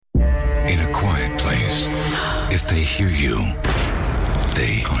They hear you.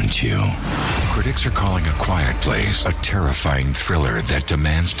 They hunt you. Critics are calling A Quiet Place a terrifying thriller that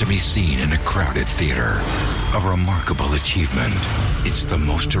demands to be seen in a crowded theater. A remarkable achievement. It's the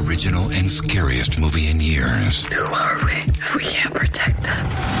most original and scariest movie in years. Who are we if we can't protect them?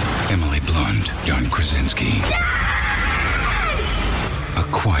 Emily Blunt, John Krasinski. A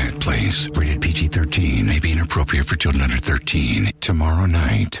Quiet Place, rated PG-13, may be inappropriate for children under 13. Tomorrow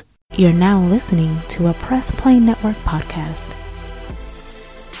night. You're now listening to a Press Play Network podcast.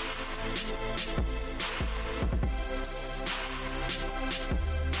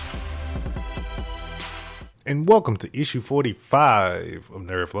 And welcome to issue 45 of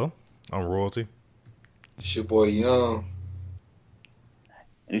Nerd Flow. I'm Royalty. It's your boy Young.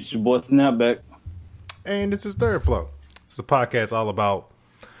 It's your boy Snapback. And this is Nerd Flow. It's a podcast all about,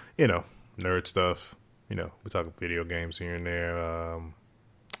 nerd stuff. We talk video games here and there,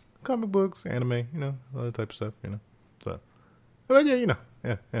 comic books, anime, all that type of stuff, So, but yeah.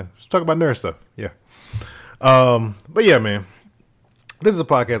 Just talk about nerd stuff. Yeah. But yeah, man, this is a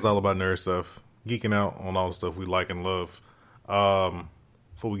podcast all about nerd stuff. Geeking out on all the stuff we like and love.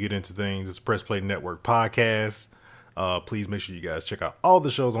 Before we get into things, it's Press Play Network podcast. Please make sure you guys check out all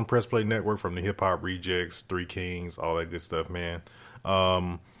the shows on Press Play Network, from the Hip Hop Rejects, Three Kings, all that good stuff, man.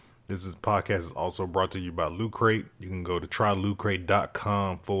 This podcast is also brought to you by Loot Crate. You can go to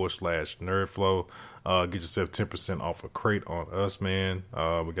trylootcrate.com/nerdflow. Get yourself 10% off a crate on us, man.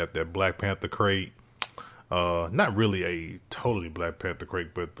 We got that Black Panther crate. Not really a totally Black Panther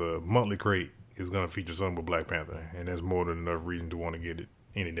crate, but the monthly crate is going to feature something with Black Panther, and that's more than enough reason to want to get it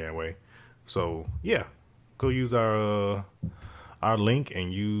any damn way. So yeah, go use our link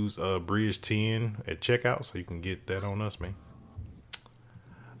and use Bridge 10 at checkout so you can get that on us, man.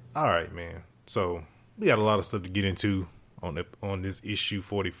 All right, man. So we got a lot of stuff to get into on this issue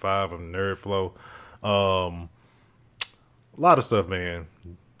 45 of Nerd Flow. A lot of stuff, man. A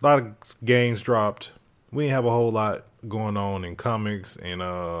lot of games dropped. We didn't have a whole lot going on in comics and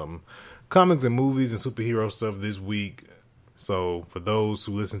movies and superhero stuff this week. So for those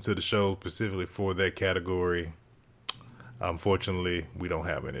who listen to the show specifically for that category, unfortunately, we don't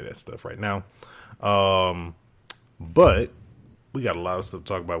have any of that stuff right now. But we got a lot of stuff to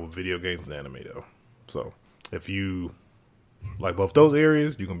talk about with video games and anime, though. So if you like both those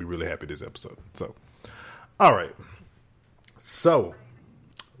areas, you're going to be really happy this episode. So, all right. So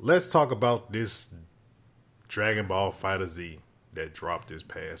let's talk about this Dragonball FighterZ that dropped this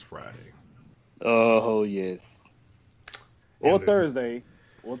past Friday. Oh, yes. Or Thursday.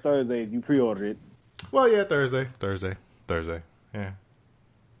 Or Thursday if you pre-order it. Well, yeah, Thursday. Yeah.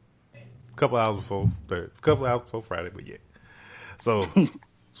 A couple hours before Friday, but yeah. So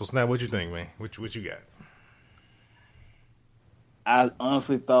Snap, what you think, man? What you got? I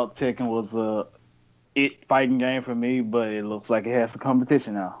honestly thought Tekken was a fighting game for me, but it looks like it has some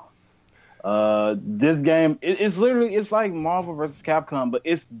competition now. This game, it's like Marvel vs. Capcom, but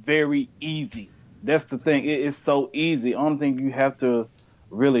it's very easy. That's the thing. It is so easy. Only thing you have to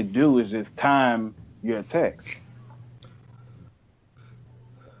really do is just time your attacks.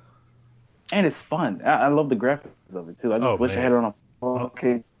 And it's fun. I love the graphics of it, too. I just wish I had it on a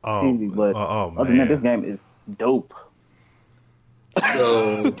 4K TV, but other than that, this game is dope.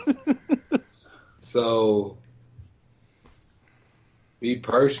 So, me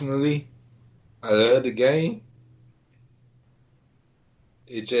personally, I love the game.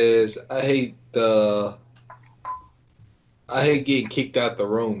 I hate getting kicked out the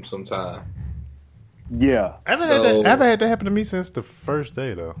room sometimes. Yeah. I haven't had that happen to me since the first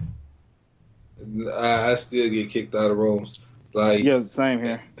day, though. I still get kicked out of rooms. Like, yeah, same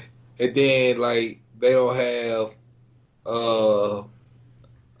here. And then, like, they don't have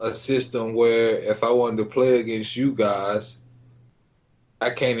a system where if I wanted to play against you guys,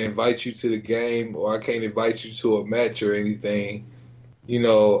 I can't invite you to the game, or I can't invite you to a match or anything.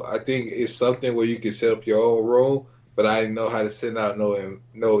 I think it's something where you can set up your own room, but I didn't know how to send out no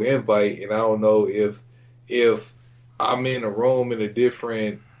invite, and I don't know if I'm in a room in a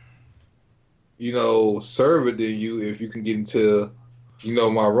different, server than you, if you can get into,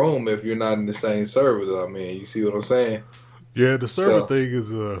 my room if you're not in the same server that I'm in. You see what I'm saying? Yeah, the server thing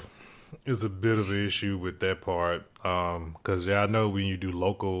is a bit of an issue with that part. Because I know when you do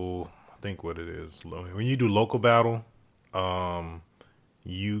local, I think what it is, when you do local battle,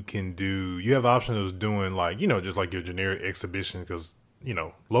 you have the option of doing just like your generic exhibition, because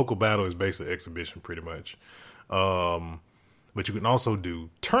local battle is basically exhibition pretty much. But you can also do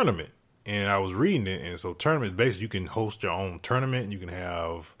tournament, and I was reading it, and so tournament basically you can host your own tournament, and you can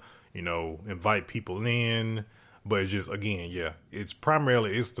have invite people in, but it's just, again, it's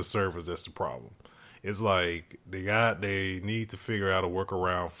the servers that's the problem. it's like they need to figure out a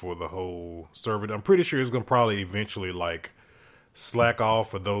workaround for the whole server. I'm pretty sure it's gonna probably eventually like slack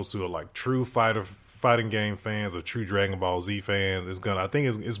off for those who are like true fighting game fans or true Dragon Ball Z fans. I think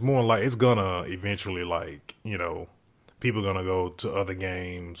it's more like it's gonna eventually like, you know, people are gonna go to other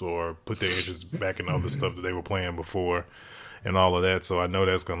games or put their interest back in other stuff that they were playing before and all of that. So I know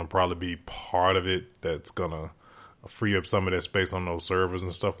that's gonna probably be part of it. That's gonna free up some of that space on those servers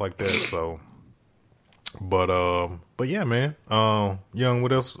and stuff like that. So, but yeah, man. Young,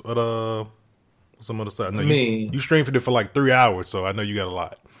 what else? Some other stuff. I mean, you streamed for it for like 3 hours, so I know you got a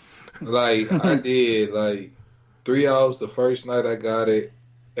lot. Like I did like 3 hours the first night I got it,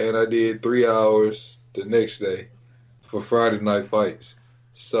 and I did 3 hours the next day for Friday night fights.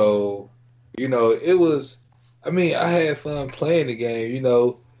 So, you know, it was. I mean, I had fun playing the game. You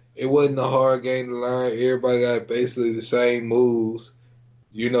know. It wasn't a hard game to learn. Everybody got basically the same moves,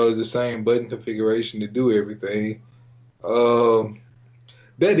 you know, the same button configuration to do everything.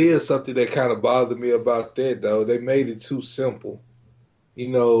 That is something that kind of bothered me about that, though. They made it too simple. You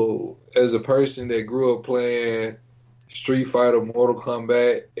know, as a person that grew up playing Street Fighter, Mortal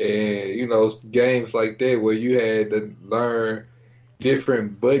Kombat, and, you know, games like that where you had to learn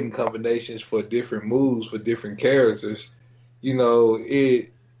different button combinations for different moves for different characters, you know,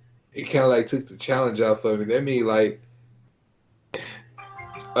 it kind of like took the challenge off of it. That means like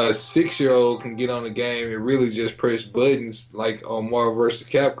a 6-year-old can get on the game and really just press buttons, like on Marvel vs.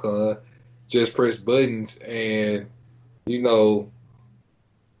 Capcom, just press buttons and, you know,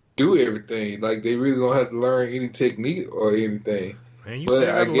 do everything. Like they really don't have to learn any technique or anything. Man, you still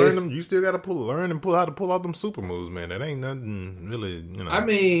gotta learn them. You still gotta learn and pull how to pull out them super moves, man. That ain't nothing really, you know. I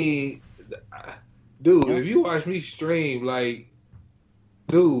mean, dude, if you watch me stream, like.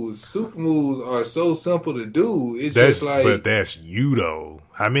 Dude, super moves are so simple to do. Just like, but that's you though.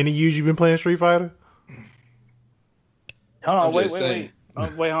 How many years you been playing Street Fighter? Hold on, wait,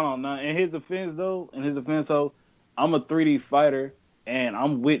 hold on. Now, in his defense, I'm a 3D fighter, and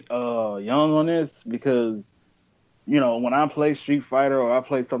I'm with Young on this because, you know, when I play Street Fighter or I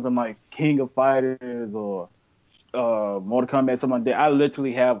play something like King of Fighters or Mortal Kombat, something like that, I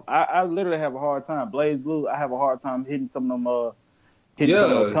literally have a hard time. Blaze Blue, I have a hard time hitting some of them. Some of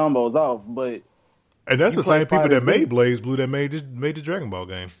those combos off, but and that's the same people that made Blaze Blue that made the Dragon Ball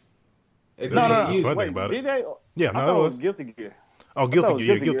game. That's the funny thing about it. Yeah, no, it was Guilty Gear. Oh, Guilty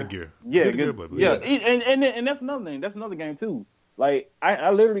Gear. Yeah, and that's another thing. That's another game too. Like I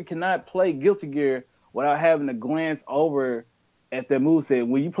literally cannot play Guilty Gear without having to glance over at that moveset.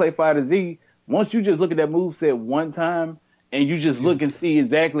 When you play Fighter Z, once you just look at that moveset one time and you just look and see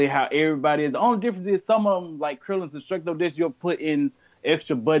exactly how everybody is. The only difference is some of them, like Krillin's Destructo Disc, you'll put in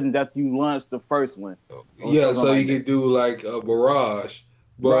extra buttons after you launch the first one. Yeah, so you can do like a barrage.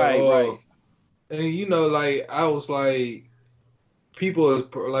 But, right. And you know, like I was like, people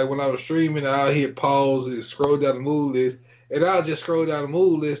like when I was streaming, I'll hit pause and scroll down the move list, and I'll just scroll down the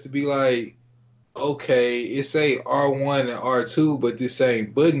move list to be like, okay, it say R1 and R2, but this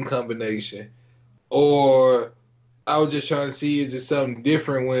same button combination, or I was just trying to see is it something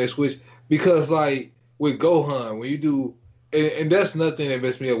different when it switch, because like with Gohan when you do. And that's nothing that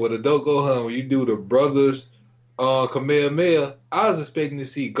messed me up with adult Gohan. When you do the brothers, Kamehameha, I was expecting to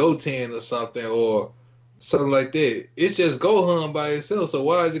see Goten or something like that. It's just Gohan by itself. So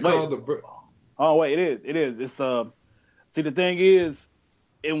why is it called the? Oh wait, it is. It's See, the thing is,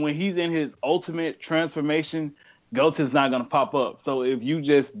 and when he's in his ultimate transformation, Goten's not gonna pop up. So if you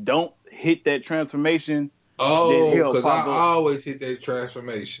just don't hit that transformation, then he'll pop up. I always hit that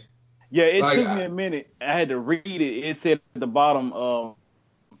transformation. Yeah, it took me a minute. I had to read it. It said at the bottom,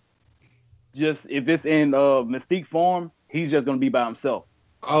 just if it's in Mystique form, he's just gonna be by himself.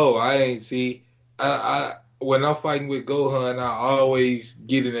 Oh, I ain't see. I when I'm fighting with Gohan, I always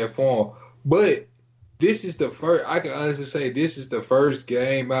get in that form. But this is the first. I can honestly say this is the first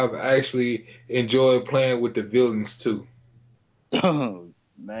game I've actually enjoyed playing with the villains too. Oh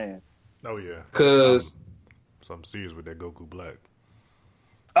man. Oh yeah. Cause something serious with that Goku Black.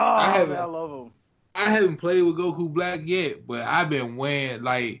 Oh, I love him. I haven't played with Goku Black yet, but I've been wearing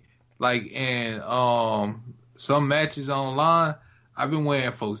like in some matches online. I've been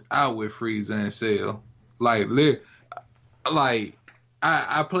wearing folks out with Frieza and Cell. I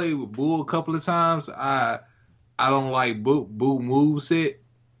played with Boo a couple of times. I don't like Boo moveset,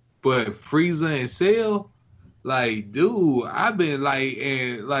 but Frieza and Cell, like, dude, I've been like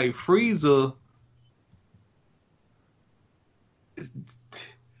Frieza.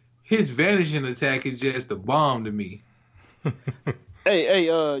 His vanishing attack is just a bomb to me. Hey,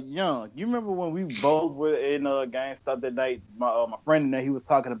 Young, you remember when we both were in GameStop that night? My friend and he was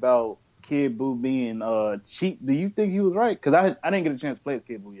talking about Kid Buu being cheap, do you think he was right? Because I didn't get a chance to play as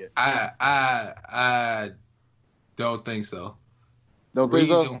Kid Buu yet. I don't think so. Don't think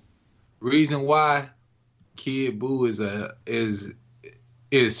so? Reason why Kid Buu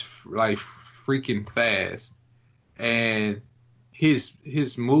is like freaking fast, and his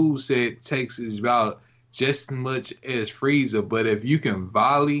moveset takes is about just as much as Frieza. But if you can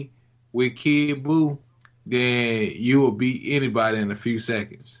volley with Kid Buu, then you will beat anybody in a few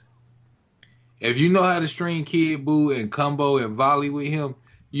seconds. If you know how to string Kid Buu and combo and volley with him,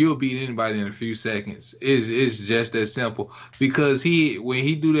 you'll beat anybody in a few seconds. It's just that simple. Because when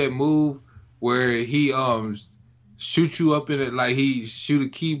he do that move where he shoot you up in it, like he shoot a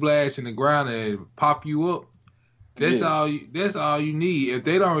key blast in the ground and pop you up, that's all you need.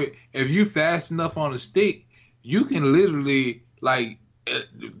 If you fast enough on the stick, you can literally like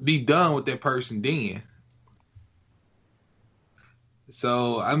be done with that person then.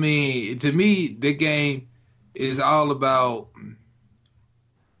 So I mean, to me, the game is all about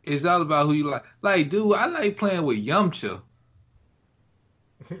who you like. Like, dude, I like playing with Yamcha.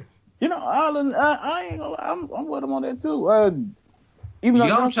 You know, I ain't gonna lie, I'm with him on that too. Even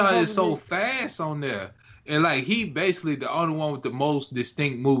Yamcha is so fast on there, and like he basically the only one with the most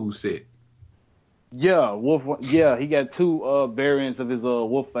distinct moveset. Yeah, Wolf. Yeah, he got two variants of his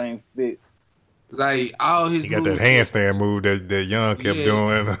Wolfang fits. Like all his, he got that handstand move that Young kept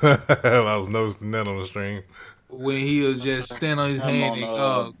doing. I was noticing that on the stream when he was just stand on his hand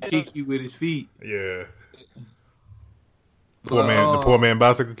and kick you with his feet. Yeah, the poor man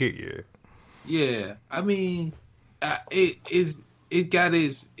bicycle kick. Yeah. I mean, it got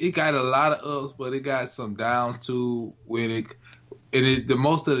a lot of ups, but it got some downs too. The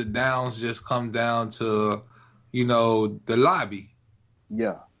most of the downs just come down to, the lobby.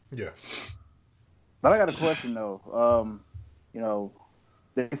 Yeah. Yeah. But I got a question though.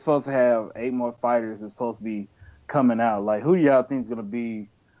 They're supposed to have 8 more fighters that's supposed to be coming out. Like, who do y'all think is gonna be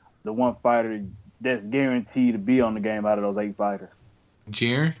the one fighter that's guaranteed to be on the game out of those 8 fighters?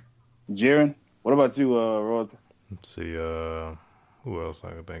 Jiren? What about you, Royalty? Let's see, who else I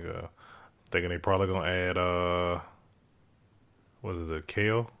can think of? Thinking they probably gonna add what is it,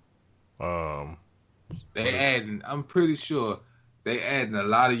 Kale? I'm pretty sure they adding a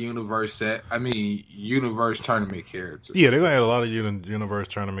lot of universe tournament characters. Yeah, they're gonna add a lot of universe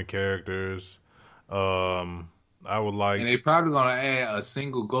tournament characters. I would like, and they probably gonna add a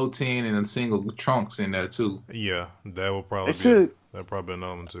single Goten and a single Trunks in there too. Yeah, that will probably that'll probably be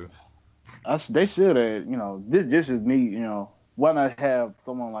another one too. They should add. This is me. Why not have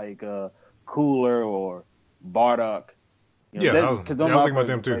someone like Cooler or Bardock? I was thinking about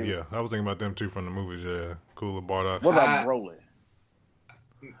them too. Yeah, I was thinking about them too from the movies. Yeah, Cooler, Bardock. What about Broly?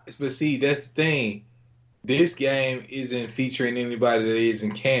 But see, that's the thing. This game isn't featuring anybody that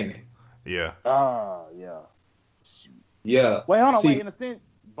isn't canon. Yeah. Yeah. Yeah. Wait, hold on. In a sense,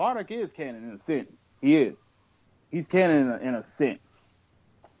 Bardock is canon in a sense. He is. He's canon in a sense.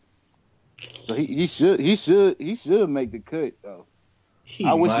 So he should make the cut though.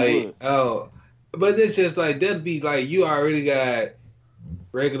 I wish he would. Oh, but it's just like that'd be like you already got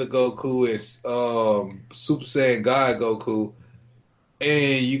regular Goku and Super Saiyan God Goku.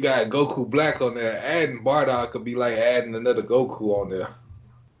 And you got Goku Black on there. Adding Bardock could be like adding another Goku on there.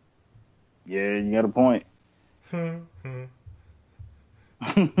 Yeah, you got a point.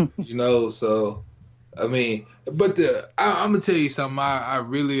 So, I mean, but I'm going to tell you something I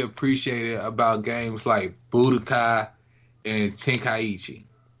really appreciated about games like Budokai and Tenkaichi.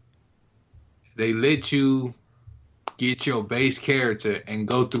 They let you get your base character and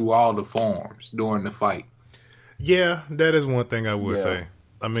go through all the forms during the fight. Yeah, that is one thing I would say.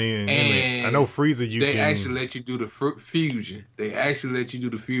 I mean, I know Frieza. They actually let you do the fusion. They actually let you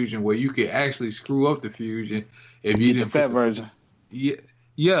do the fusion where you can actually screw up the fusion if you didn't the fat version.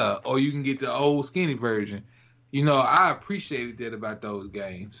 Yeah, or you can get the old skinny version. I appreciated that about those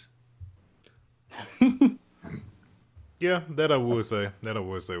games. Yeah, that I would say. That I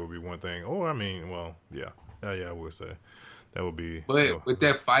would say would be one thing. Or I mean, well, yeah, I would say that would be. But with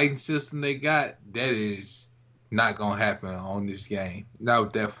that fighting system they got, that is not gonna happen on this game. Not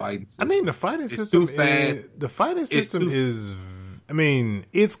with that fighting system. I mean, the fighting system is. I mean,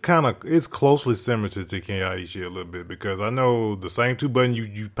 it's closely similar to Tenkaichi a little bit because I know the same 2 buttons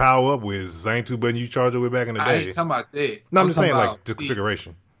you power up with is the same 2 buttons you charge it with back in the day. I ain't talking about that. No, I'm just saying like the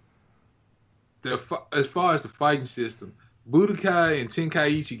configuration. As far as the fighting system, Budokai and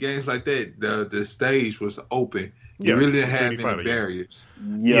Tenkaichi games like that, the stage was open. You really didn't have any barriers.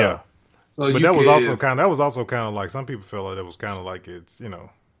 Yeah. So but that was also kind of like some people felt like that was kind of like it's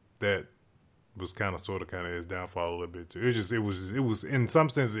that was kind of his downfall a little bit too. It was in some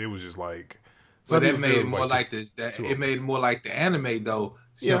sense it was just like. But that made it more like this. It made it more like the anime though,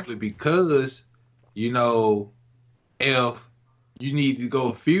 simply because, you know, if you need to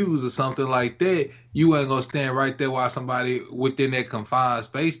go fuse or something like that, you ain't gonna stand right there while somebody within that confined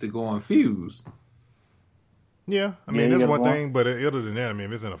space to go and fuse. Yeah, I mean that's one thing, but other than that, I mean,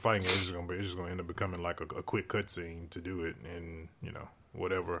 if it's in a fighting game, it's just gonna end up becoming like a quick cutscene to do it, and you know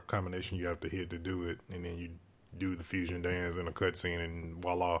whatever combination you have to hit to do it, and then you do the fusion dance in a cutscene, and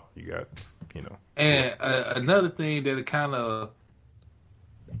voila, you got, you know. And another thing that kind of,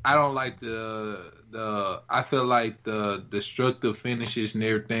 I don't like I feel like the destructive finishes and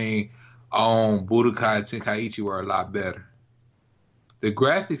everything on Budokai Tenkaichi were a lot better. The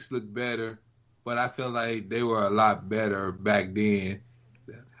graphics look better, but I feel like they were a lot better back then.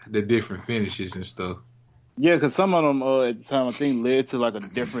 The different finishes and stuff. Yeah, because some of them at the time I think led to like a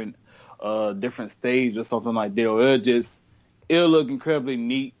different stage or something like that. Or it'll look incredibly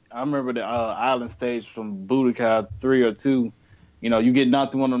neat. I remember the island stage from Budokai 3 or 2. You know, you get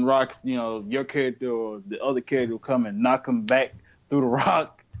knocked through one of them rocks. You know, your character or the other character will come and knock them back through the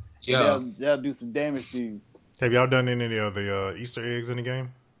rock. Yeah, they'll do some damage to you. Have y'all done any of the Easter eggs in the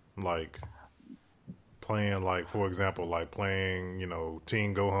game? Like playing, like for example, like playing, you know,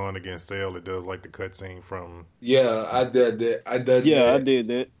 Team Gohan against Cell. It does like the cutscene from. Yeah, I did that. I did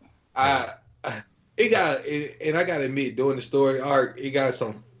that. And I gotta admit, during the story arc, it got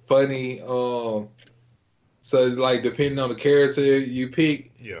some funny. So like depending on the character you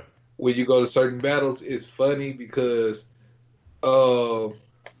pick, yeah, when you go to certain battles, it's funny because the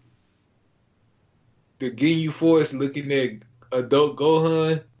Ginyu Force looking at adult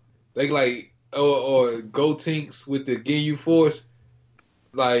Gohan, like or Gotenks with the Ginyu Force.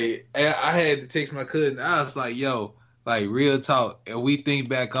 Like I had to text my cousin. I was like, "Yo, like real talk." And we think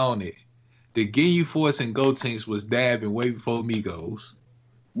back on it, the Ginyu Force and Gotenks was dabbing way before Migos.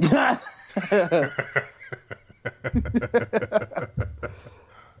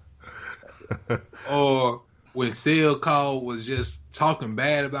 Or when Cell Call was just talking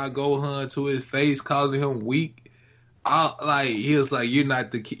bad about Gohan to his face, calling him weak. He was like, "You're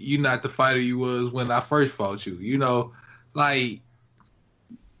not the fighter you was when I first fought you." You know, like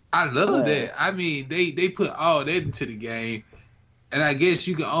I love that. I mean, they put all that into the game, and I guess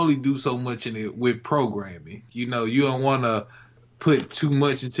you can only do so much in it with programming. You know, you don't want to put too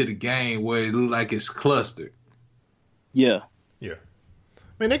much into the game where it looks like it's clustered. Yeah. Yeah.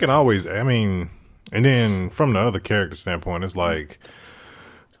 I mean, they can always, I mean, and then from the other character standpoint, it's like,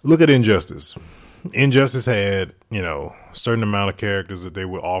 look at Injustice. Injustice had, you know, a certain amount of characters that they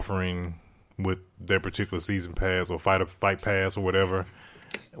were offering with their particular season pass or fight pass or whatever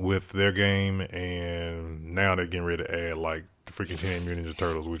with their game, and now they're getting ready to add like the freaking Teenage Mutant Ninja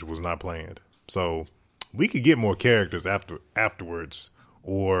Turtles, which was not planned. So we could get more characters afterwards,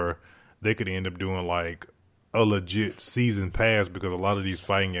 or they could end up doing like a legit season pass, because a lot of these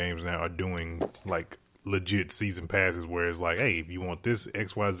fighting games now are doing like legit season passes where it's like, hey, if you want this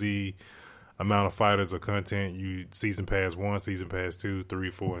XYZ amount of fighters or content, you season pass 1, season pass 2,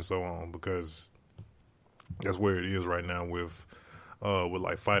 3, 4, and so on, because that's where it is right now with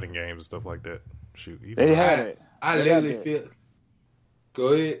like fighting games and stuff like that. Shoot, they had it. I literally feel.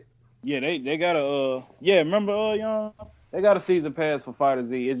 Go ahead. Yeah, they got a remember Young? They got a season pass for Fighter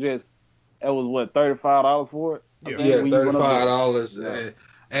Z. It was what, $35 for it? Yeah, $35.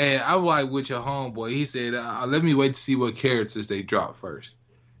 And I was like with your homeboy. He said, "Let me wait to see what characters they drop first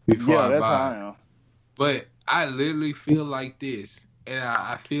before I buy." How I am. But I literally feel like this, and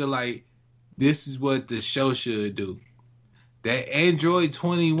I feel like this is what the show should do. That Android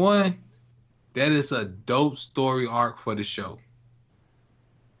 21, that is a dope story arc for the show.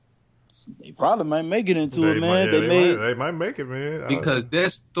 They probably might make it into it, man. They might make it, man. Because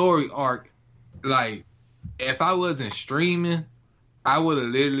that story arc, like, if I wasn't streaming, I would have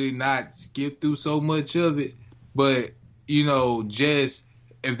literally not skipped through so much of it. But, you know, just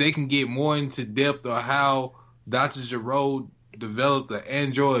if they can get more into depth of how Dr. Gero developed the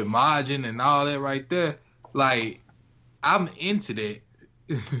Android Majin and all that right there, like, I'm into that.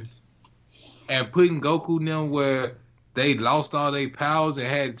 And putting Goku and them where they lost all their powers and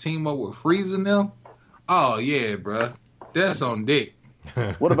had to team up with Frieza and them. Oh yeah, bro, that's on deck.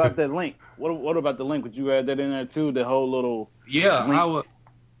 What about that link? What about the link? Would you add that in there too? The whole little link? I would.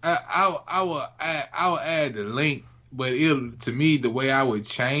 I would add the link, but to me the way I would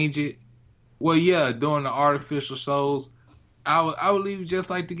change it. Well, yeah, during the artificial shows, I would leave it just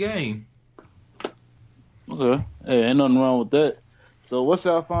like the game. Okay, hey, ain't nothing wrong with that. So what's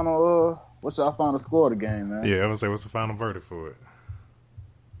our final score of the game, man? Yeah, I would say, what's the final verdict for it?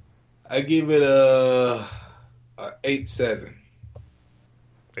 I give it a 8.7.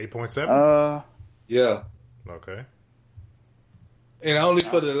 8.7? Yeah. Okay. And only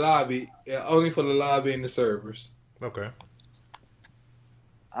for the lobby. Yeah, only for the lobby and the servers. Okay.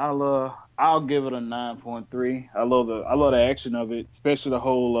 I'll give it a 9.3. I love the action of it, especially the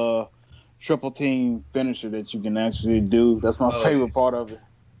whole triple team finisher that you can actually do. That's my favorite part of it.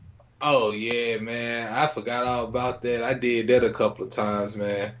 Oh yeah, man! I forgot all about that. I did that a couple of times,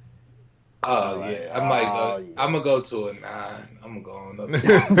 man. Oh yeah, I might go. Yeah. I'm gonna go to a 9. I'm going up.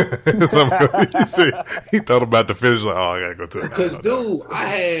 He thought about the finish. Like, I gotta go to a 9. Because dude,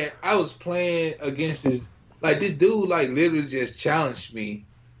 I was playing against this dude literally just challenged me,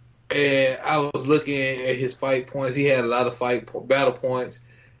 and I was looking at his fight points. He had a lot of battle points,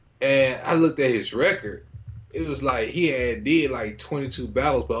 and I looked at his record. It was like he did 22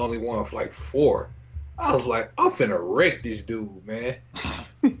 battles, but only won 4. I was like, I'm finna wreck this dude, man.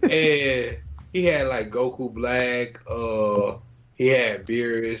 And he had Goku Black, he had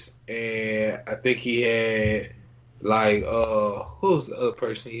Beerus, and I think he had who was the other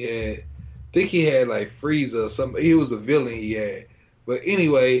person he had? I think he had Frieza or something. He was a villain he had. But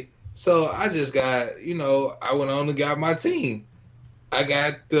anyway, so I just got, I went on and got my team. I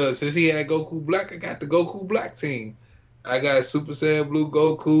got since he had Goku Black, I got the Goku Black team. I got Super Saiyan Blue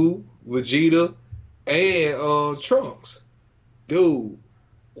Goku, Vegeta, and Trunks. Dude,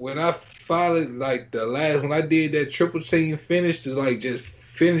 when I finally when I did that triple team finish to just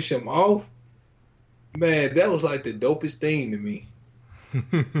finish him off, man, that was the dopest thing to me.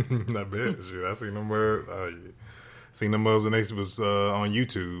 Not bad. Shit, I seen them when they was on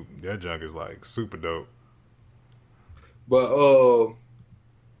YouTube. That junk is super dope. But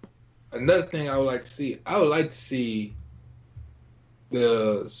another thing I would like to see,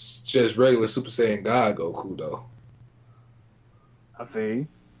 the just regular Super Saiyan God Goku though. I feel.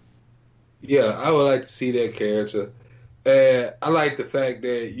 Yeah, I would like to see that character. And I like the fact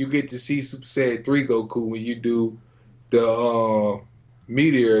that you get to see Super Saiyan 3 Goku when you do the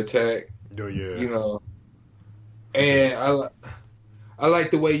meteor attack. Oh yeah. And I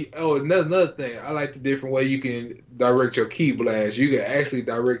like the way. Another thing. I like the different way you can direct your ki blast. You can actually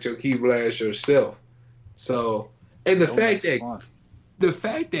direct your ki blast yourself. So, and the fact that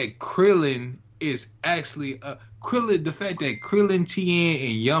Krillin is actually Krillin. The fact that Krillin, Tien,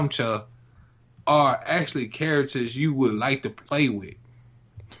 and Yamcha are actually characters you would like to play with.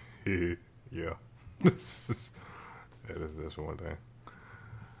 Yeah, that's one thing.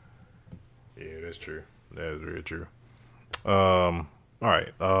 Yeah, that's true. That is very true. All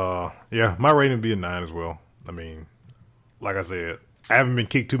right. Yeah, my rating would be a 9 as well. I mean, like I said, I haven't been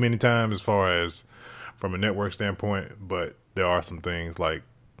kicked too many times as far as from a network standpoint, but there are some things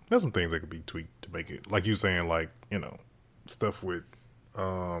there's some things that could be tweaked to make it, like you saying, stuff with,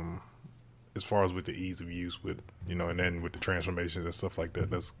 as far as with the ease of use with, and then with the transformations and stuff like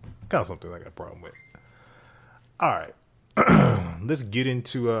that. That's kind of something I got a problem with. All right. Let's get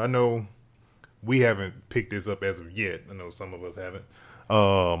into, I know we haven't picked this up as of yet. I know some of us haven't.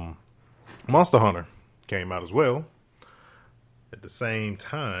 Monster Hunter came out as well at the same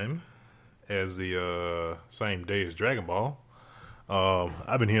time as the same day as Dragon Ball.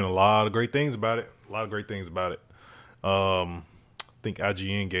 I've been hearing a lot of great things about it. I think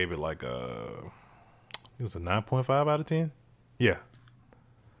IGN gave it it was a 9.5 out of 10. Yeah.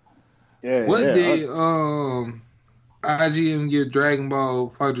 Yeah. What did IGN give Dragon Ball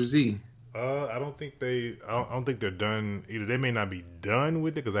Fighter Z? I don't think they're done. Either they may not be done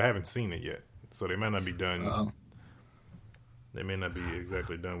with it because I haven't seen it yet, so they might not be done. They may not be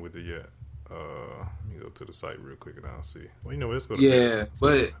exactly done with it yet. Let me go to the site real quick and I'll see. Well, let's go to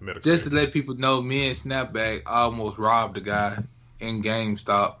Metacritic. Just to let people know, me and Snapback almost robbed a guy in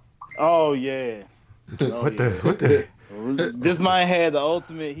GameStop. Oh yeah. What the? This man had the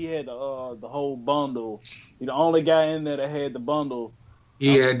ultimate. He had the whole bundle. He's the only guy in there that had the bundle.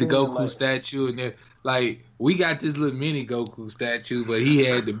 He had the Goku statue, and there, we got this little mini Goku statue, but he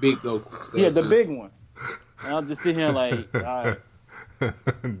had the big Goku statue. Yeah, the big one. And I'll just sit here all right.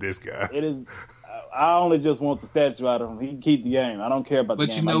 This guy. It is. I only just want the statue out of him. He can keep the game. I don't care about the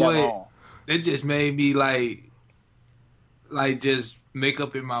game. But you know what? That just made me just make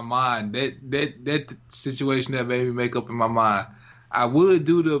up in my mind. That situation that made me make up in my mind. I would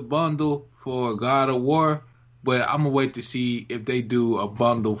do the bundle for God of War, but I'm gonna wait to see if they do a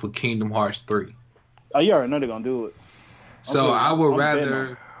bundle for Kingdom Hearts 3. Oh, you already know they're gonna do it. So I would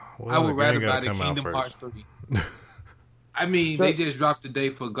rather buy the Kingdom Hearts 3. I mean, they just dropped the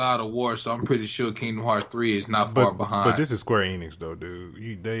date for God of War, so I'm pretty sure Kingdom Hearts 3 is not far behind. But this is Square Enix, though,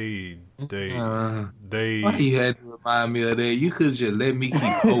 dude. They. Why you had to remind me of that? You could just let me keep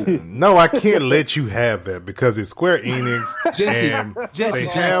hoping. No, I can't let you have that because it's Square Enix. Jesse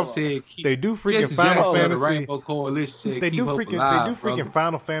said they do freaking Final Fantasy. Rainbow Coalition said they do freaking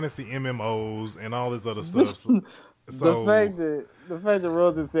Final Fantasy MMOs and all this other stuff. So the fact that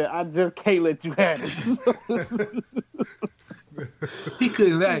Rosen said, "I just can't let you have it." he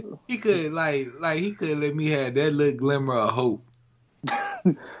couldn't let me have that little glimmer of hope.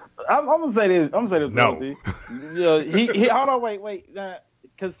 I'm gonna say this. No. He hold on, wait.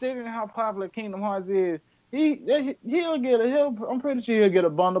 Considering how popular Kingdom Hearts is, I'm pretty sure he'll get a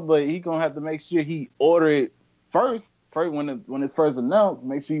bundle, but he gonna have to make sure he order it first when it's first announced.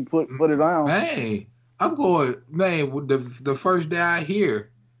 Make sure you put it on. Man, I'm going. Man, the first day I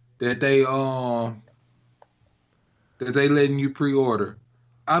hear that they letting you pre-order,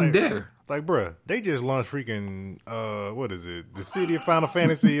 I'm there. Like, bruh, they just launched freaking what is it? The City of Final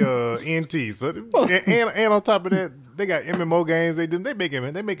Fantasy NT. So and on top of that, they got MMO games. They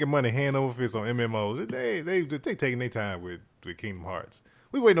making money hand over fist on MMOs. They taking their time with Kingdom Hearts.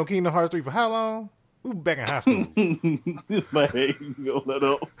 We waiting on Kingdom Hearts 3 for how long? We were back in high school. Man, you let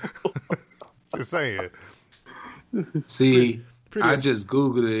up. Just saying. See, I just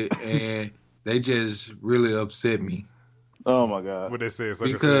Googled it and they just really upset me. Oh my God! What they say?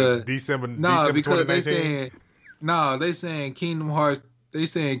 Because December because 2019? they saying Kingdom Hearts. They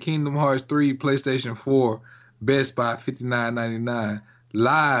saying Kingdom Hearts 3, PlayStation 4, Best Buy $59.99.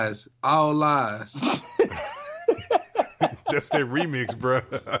 Lies, all lies. That's their remix, bro.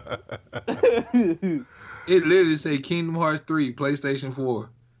 It literally say Kingdom Hearts 3, PlayStation 4.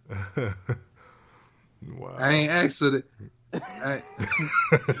 Wow. I ain't asked for it. I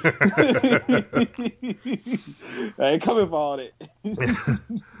ain't coming for all that.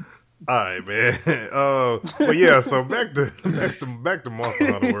 All right, man. But yeah, so back to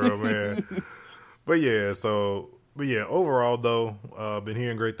Monster Hunter World, man. But yeah, overall though, been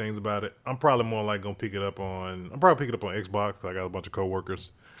hearing great things about it. I'm probably more like gonna pick it up on Xbox. I got a bunch of coworkers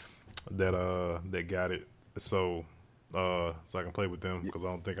that got it, so I can play with them because I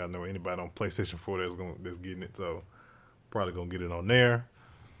don't think I know anybody on PlayStation 4 that's getting it. So probably gonna get it on there.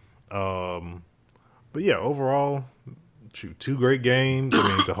 But yeah, overall, two great games. I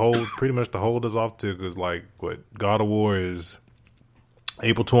mean, to hold us off to, because like God of War is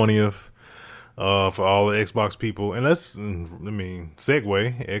April 20th for all the Xbox people, and segue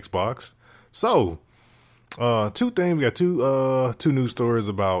Xbox. So two things. We got two news stories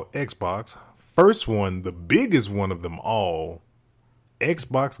about Xbox. First one, the biggest one of them all,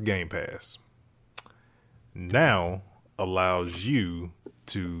 Xbox Game Pass now allows you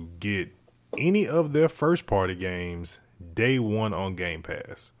to get any of their first party games day one on Game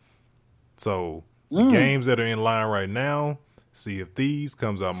Pass. So the games that are in line right now, Sea of Thieves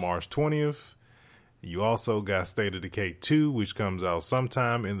comes out March 20th. You also got State of Decay 2, which comes out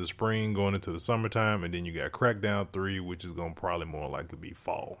sometime in the spring going into the summertime. And then you got Crackdown 3, which is going to probably more likely be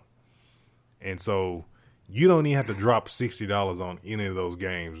fall. And so you don't even have to drop $60 on any of those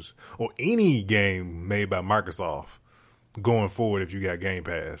games or any game made by Microsoft going forward if you got Game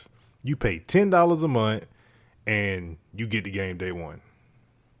Pass. You pay $10 a month and you get the game day one.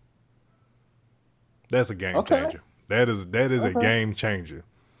 That's a game changer. That is a game changer.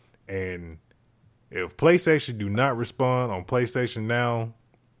 And if PlayStation do not respond on PlayStation Now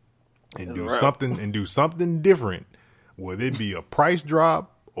and do something different, whether it be a price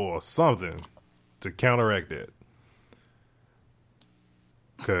drop or something to counteract that,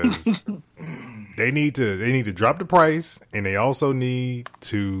 because they need to drop the price, and they also need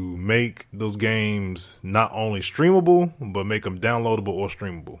to make those games not only streamable but make them downloadable or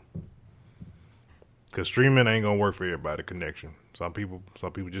streamable. Because streaming ain't gonna work for everybody. Connection. Some people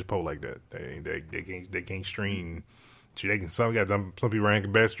just post like that. They can't stream. Some people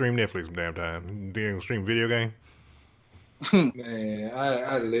can best stream Netflix some damn time. They can stream video game. Man,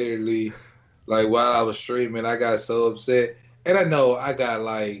 I literally, like, while I was streaming, I got so upset. And I know I got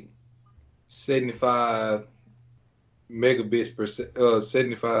like 75 megabits per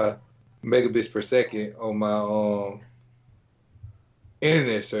second on my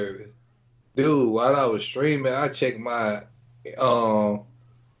internet service. Dude, while I was streaming, I checked my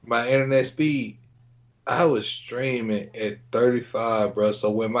internet speed. I was streaming at 35, bro.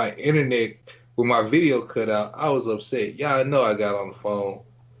 So when my video cut out, I was upset. Y'all know I got on the phone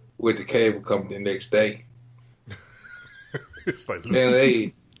with the cable company the next day. It's like, and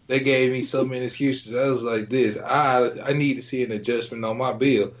they gave me so many excuses. I was like, I need to see an adjustment on my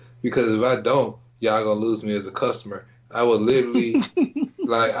bill, because if I don't, y'all gonna lose me as a customer. I would literally,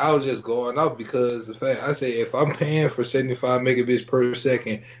 like, I was just going off because the fact I say if I'm paying for 75 megabits per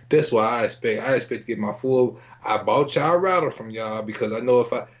second, that's what I expect. I expect to get my full. I bought y'all router from y'all because I know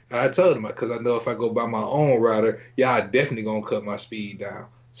if I told them because I know if I go buy my own router, y'all definitely gonna cut my speed down.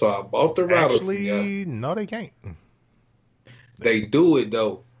 So I bought the router from y'all. No, they can't. They do it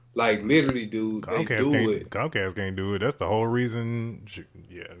though. Like literally, dude, they do it. Comcast can't do it. That's the whole reason.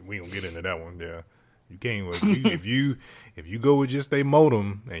 Yeah, we don't get into that one. Yeah, you can't. If you go with just a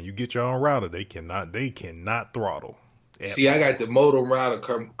modem and you get your own router, they cannot throttle. See, I got the modem router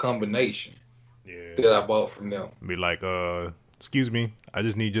combination. Yeah, that I bought from them. Be like, excuse me, I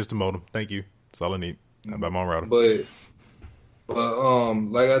just need just a modem. Thank you. That's all I need. I buy my own router. But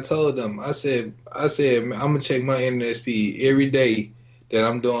like I told them, I said, I'm gonna check my internet speed every day that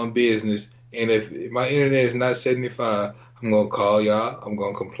I'm doing business, and if my internet is not 75, I'm gonna call y'all. I'm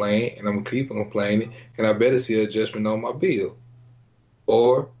gonna complain, and I'm gonna keep complaining, and I better see an adjustment on my bill,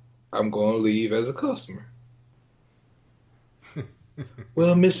 or I'm gonna leave as a customer.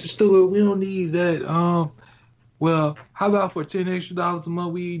 Well, Mr. Stewart, we don't need that. Well, how about for $10 extra a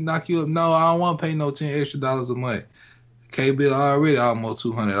month we knock you up? No, I don't want to pay no $10 extra a month. K bill already almost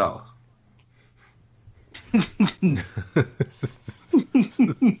 $200.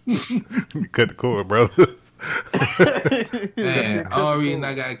 Cut the cord, brothers. Man, only reason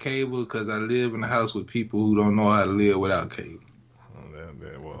I got cable because I live in a house with people who don't know how to live without cable.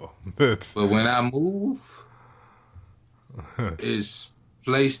 But when I move, it's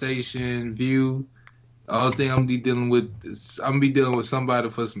PlayStation, View. All thing I'm be dealing with is dealing with somebody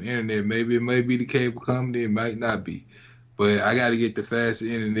for some internet. Maybe it may be the cable company, it might not be. But I got to get the fastest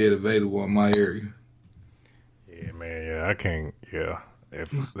internet available in my area. Yeah, man. Yeah, I can't. Yeah,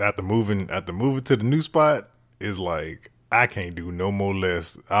 if after moving to the new spot, it's like I can't do no more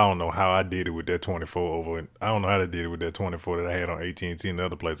less. I don't know how I did it with that 24 over. I don't know how I did it with that 24 that I had on AT&T and the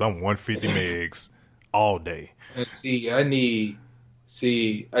other place. I'm 150 megs all day. And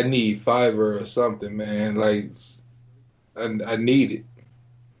I need fiber or something, man. Like I need it.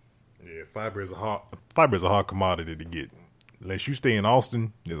 Yeah, fiber is a hard commodity to get. Unless you stay in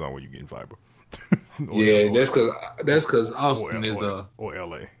Austin, there's no way you're getting fiber. That's because Austin is or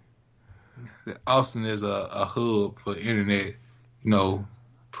LA. Austin is a hub for internet,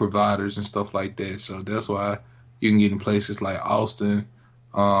 providers and stuff like that. So that's why you can get in places like Austin,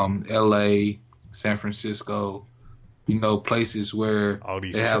 LA, San Francisco, places where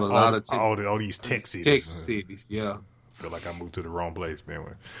they have a lot of all these tech cities. Tech cities, yeah. I feel like I moved to the wrong place,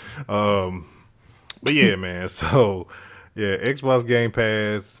 man. But yeah, man. So yeah, Xbox Game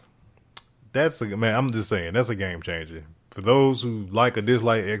Pass. I'm just saying that's a game changer. For those who like or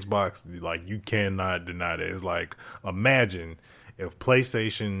dislike Xbox, like you cannot deny that. It's like imagine if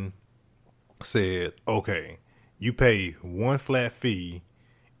PlayStation said, "Okay, you pay one flat fee,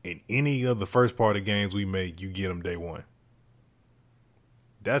 and any of the first party games we make, you get them day one."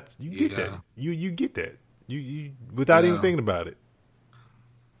 Get that. You get that. You without even thinking about it.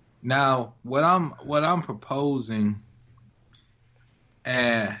 Now, what I'm proposing,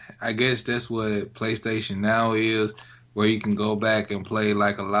 and I guess that's what PlayStation Now is, where you can go back and play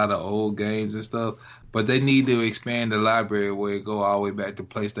like a lot of old games and stuff. But they need to expand the library where it go all the way back to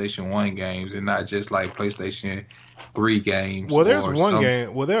PlayStation 1 games and not just like PlayStation 3 games. Well, there's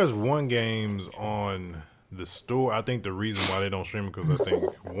one games on the store. I think the reason why they don't stream it because I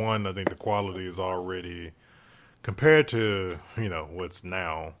think the quality is already compared to what's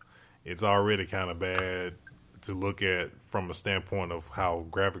now. It's already kind of bad to look at from a standpoint of how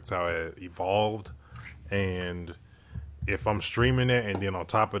graphics how it evolved, and if I'm streaming it, and then on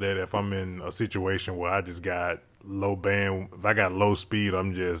top of that, if I'm in a situation where I just got low if I got low speed,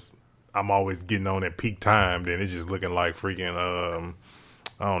 I'm always getting on at peak time, then it's just looking like freaking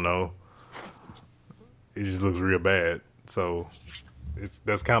I don't know. It just looks real bad. So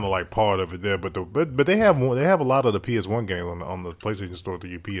that's kind of like part of it there. But they have a lot of the PS1 games on the PlayStation Store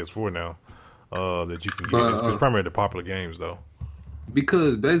through your PS4 now that you can get. It's primarily the popular games though.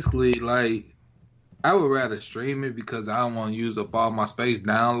 Because basically, like, I would rather stream it because I don't want to use up all my space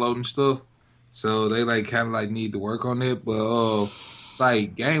downloading stuff. So they kind of need to work on it. But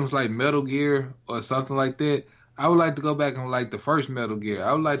like games like Metal Gear or something like that, I would like to go back and like the first Metal Gear.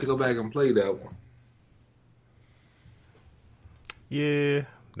 I would like to go back and play that one. Yeah,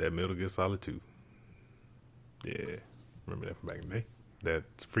 that Metal Gear Solid 2. Yeah, remember that from back in the day? That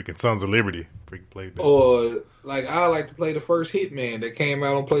freaking Sons of Liberty. Freaking played that. Or, like, I like to play the first Hitman that came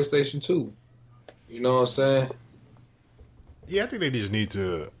out on PlayStation 2. You know what I'm saying? Yeah, I think they just need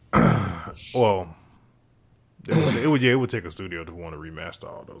to... well, It would take a studio to want to remaster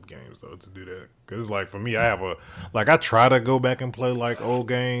all those games though to do that. Because like for me, I try to go back and play like old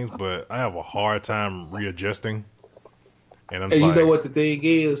games, but I have a hard time readjusting. And you know what the thing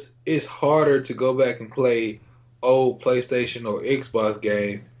is? It's harder to go back and play old PlayStation or Xbox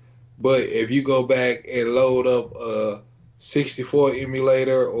games. But if you go back and load up a 64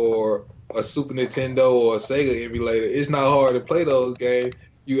 emulator or a Super Nintendo or a Sega emulator, it's not hard to play those games.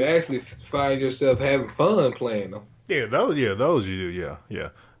 You actually find yourself having fun playing them. Yeah, those you do. Yeah.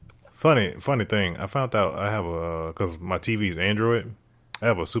 Funny thing, I found out I have because my TV is Android, I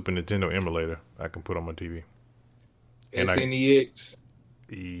have a Super Nintendo emulator I can put on my TV. SNEX.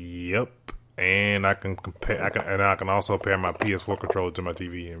 Yep. And I can compare. I can also pair my PS4 controller to my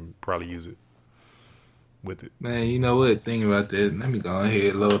TV and probably use it with it. Man, you know what? Think about that. Let me go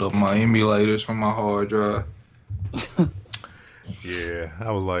ahead and load up my emulators from my hard drive. Yeah,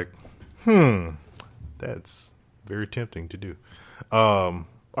 I was like, that's very tempting to do. All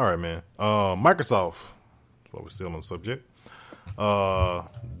right, man. Microsoft. While we're still on the subject,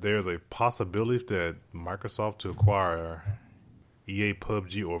 there's a possibility that Microsoft to acquire EA,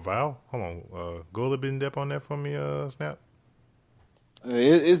 PUBG, or VAL. Hold on, go a little bit in depth on that for me, Snap.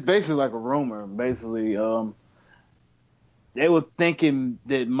 It's basically like a rumor. Basically, they were thinking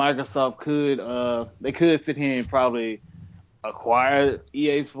that Microsoft could fit in and probably acquire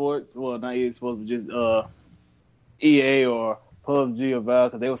EA Sports. Well, not EA Sports, but just EA or PUBG or VAL,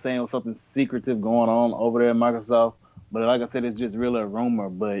 because they were saying there was something secretive going on over there at Microsoft. But like I said, it's just really a rumor.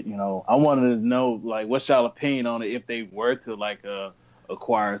 But, I wanted to know, like, what's y'all opinion on it if they were to, like,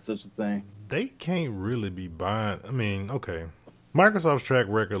 acquire such a thing? They can't really be buying. I mean, okay. Microsoft's track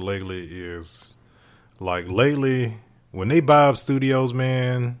record lately is, like, when they buy up studios,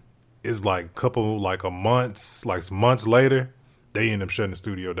 man, it's like months later, they end up shutting the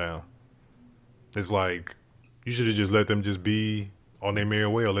studio down. It's like, you should have just let them just be on their merry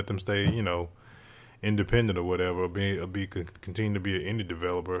way or let them stay, independent or whatever, continue to be an indie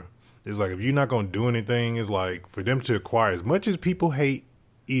developer. It's like, if you're not going to do anything, it's like for them to acquire, as much as people hate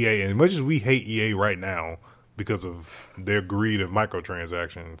EA and as much as we hate EA right now because of their greed of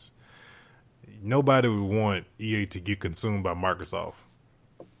microtransactions, nobody would want EA to get consumed by Microsoft,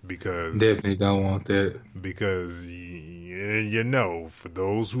 because definitely don't want that, because for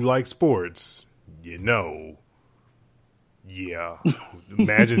those who like sports, yeah.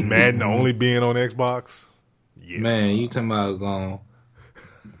 Imagine Madden only being on Xbox. Yeah. Man, you talking about going.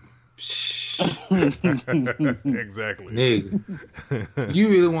 Exactly. Nigga. You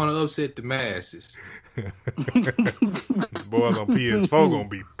really want to upset the masses. Boys on PS4 gonna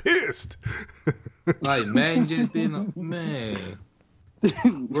be pissed. Like, Madden just been. Man.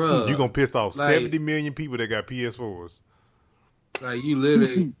 Bruh. You gonna piss off 70 million people that got PS4s. Like, you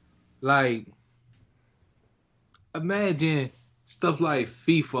literally. Like. Imagine stuff like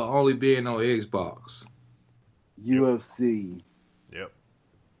FIFA only being on Xbox. UFC. Yep.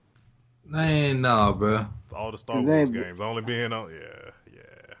 Man, nah, bro. All the Star Wars games only being on. Yeah.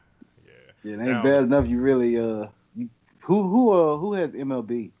 Yeah, it ain't bad enough. You really who has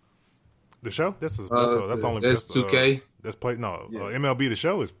MLB? The show? That's only that's 2K. That's play. No, yeah. MLB the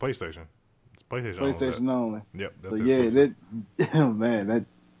show is PlayStation. It's PlayStation only. Yep. That's man, that.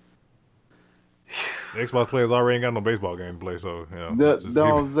 The Xbox players already ain't got no baseball game to play, so That's what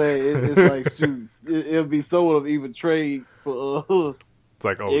I'm saying. It's like, shoot, it'll be someone of even trade for It's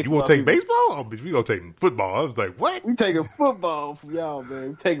like, Xbox, you want to take baseball? Oh, bitch, we gonna take football. I was like, what? We taking football from y'all,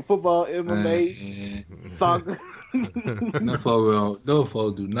 man. We taking football, MMA, soccer. No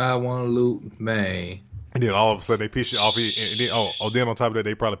folks do not want to loot, man. And then all of a sudden they pitch it off, and then, then on top of that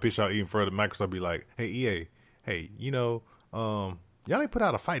they probably pitch out even further. Microsoft be like, hey EA, y'all ain't put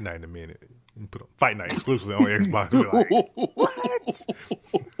out a fight night in a minute. Put Fight Night exclusively on Xbox. Like, what?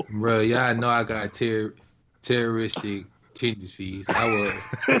 Bro, y'all know I got terroristic tendencies. I was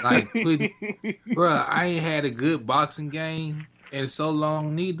like bro, I ain't had a good boxing game in so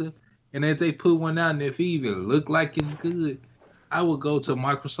long neither. And if they put one out and if it even look like it's good, I would go to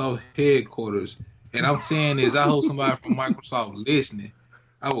Microsoft headquarters. And I'm saying this, I hope somebody from Microsoft listening.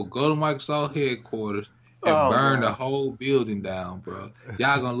 I will go to Microsoft headquarters and burn the whole building down, bro.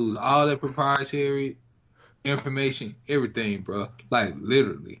 Y'all gonna lose all that proprietary information, everything, bro. Like,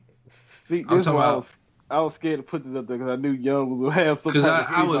 literally. See, I'm talking about. I was scared to put this up there because I knew Young would have some. Because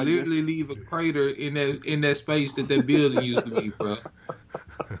I would literally leave a crater in that space that building used to be, bro.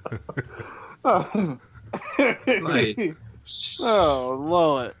 Like, oh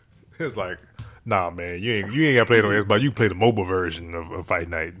Lord. It's like, nah, man, you ain't got to play it on Xbox. You can play the mobile version of Fight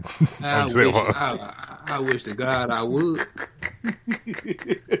Night. I wish to God I would.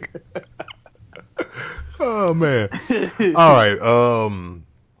 Oh man. All right.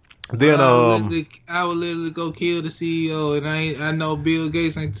 Then I would literally go kill the CEO, and I know Bill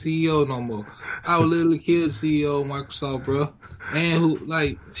Gates ain't the CEO no more. I would literally kill the CEO of Microsoft, bro. And who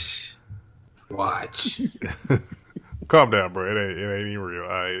watch. Calm down, bro. It ain't even real. All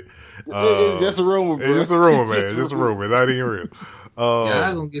right. It's just a rumor, bro. It's just a rumor, man. It's just a rumor. It's not even real. Yeah,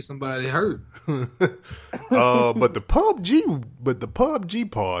 I'm gonna get somebody hurt. But the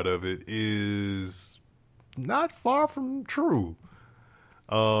PUBG part of it is not far from true.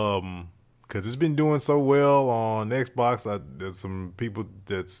 Because it's been doing so well on Xbox. There's some people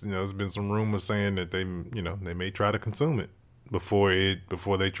there's been some rumors saying that they may try to consume it before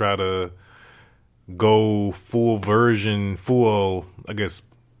they try to go full, I guess,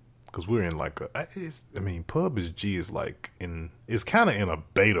 because we're in like PUBG is it's kind of in a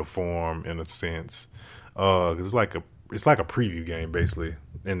beta form in a sense. 'Cause it's like a preview game basically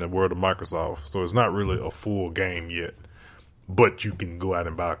in the world of Microsoft. So it's not really a full game yet. But you can go out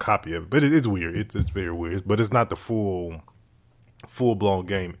and buy a copy of it. But it's weird. It's very weird. But it's not the full blown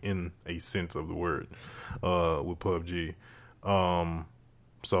game in a sense of the word with PUBG.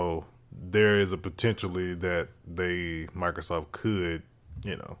 So there is a potentially that Microsoft could,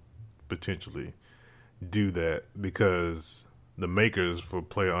 potentially do that, because the makers for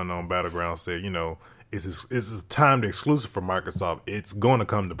PlayerUnknown Battlegrounds said, it's a timed exclusive for Microsoft. It's going to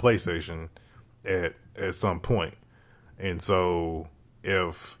come to PlayStation at some point. And so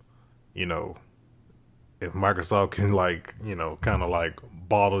if Microsoft can kind of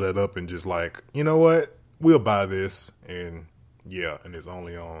bottle that up and just you know what, we'll buy this, and it's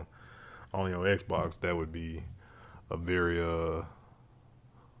only on Xbox, that would be a very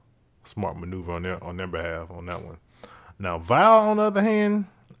smart maneuver on their behalf on that one. Now Valve, on the other hand,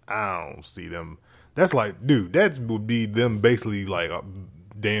 I don't see them. That's that would be them basically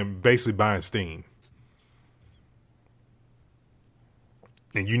basically buying Steam.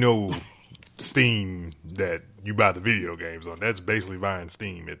 And Steam that you buy the video games on, that's basically buying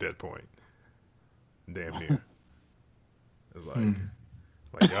Steam at that point. Damn near. It's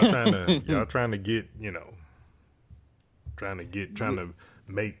y'all trying to get, trying to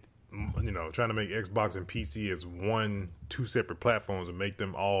make Xbox and PC as two separate platforms and make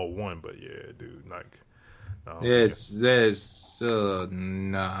them all one. But yeah, dude,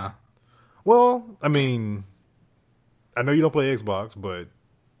 nah. Well, I mean, I know you don't play Xbox, but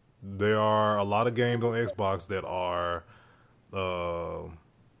there are a lot of games on Xbox that are,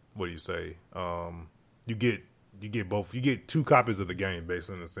 what do you say? You get both. You get two copies of the game,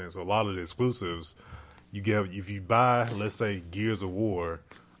 basically, in a sense. So a lot of the exclusives you get, if you buy, let's say, Gears of War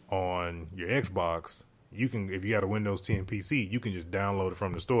on your Xbox, you can, if you got a Windows 10 PC, you can just download it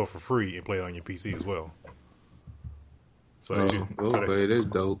from the store for free and play it on your PC as well. So that's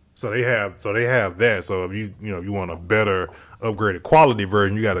dope. So they have that. So if you want a better upgraded quality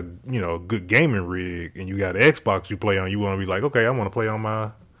version, you got a good gaming rig, and you got an Xbox you play on, you want to be like, okay, I want to play on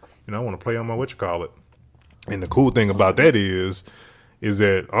my whatchamacallit. And the cool thing about that is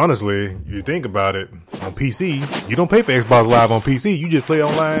that honestly, you think about it, on PC, you don't pay for Xbox Live on PC. You just play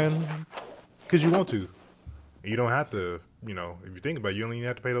online because you want to. You don't have to. If you think about it, you don't even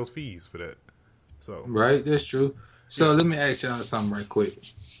have to pay those fees for that. So right, that's true. So let me ask y'all something right quick.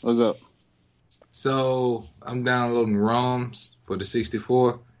 What's up? So I'm downloading ROMs for the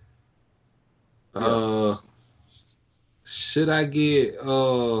 64. Should I get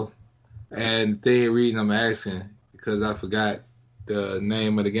and the reason I'm asking because I forgot the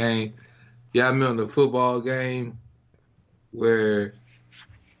name of the game. Y'all remember the football game where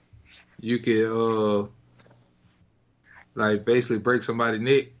you could basically break somebody's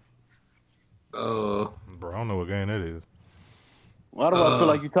neck? Bro, I don't know what game that is. Why do I feel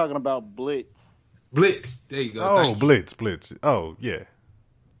like you're talking about Blitz? Blitz. There you go. Oh, Blitz. Oh, yeah.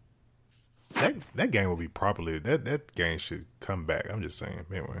 That game will be properly. That game should come back. I'm just saying.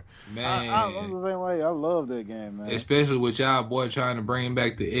 Anyway. Man. I'm the same way. I love that game, man. Especially with y'all boy trying to bring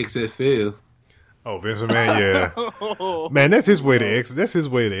back the XFL. Oh, Vince McMahon, yeah. Man, that's his way to exit. That's his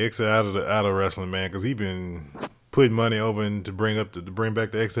way to exit out of wrestling, man, because he been putting money over and to bring back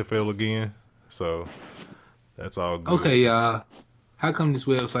the XFL again. So that's all good. Okay, y'all. How come this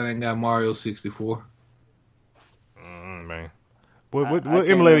website ain't got Mario 64? Man. What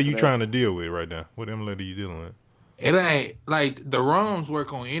emulator you trying to deal with right now? What emulator you dealing with? It ain't the ROMs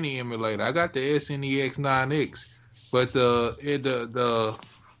work on any emulator. I got the SNEX 9X, but the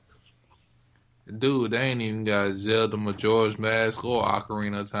dude, they ain't even got Zelda Majora's Mask or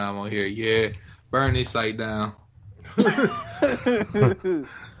Ocarina of Time on here. Yeah, burn this site down.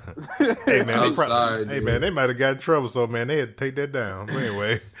 Hey man, sorry. Hey man, they might have got in trouble, so man, they had to take that down. But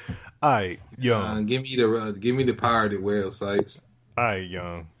anyway, Alright, Young. Give me the pirated websites. Alright,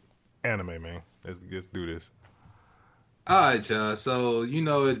 Young. Anime, man. Let's do this. Alright, y'all. So, at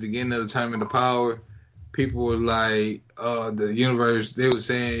the beginning of the Tournament of Power, people were like, the universe, they were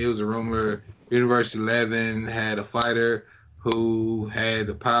saying it was a rumor, Universe 11 had a fighter who had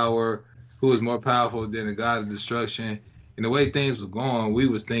the power, who was more powerful than the God of Destruction. And the way things were going, we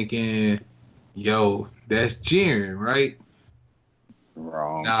was thinking, yo, that's Jiren, right?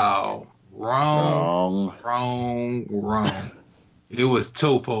 Wrong. No. Wrong. It was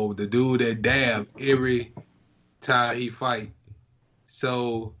Topo, the dude that dabbed every time he fight.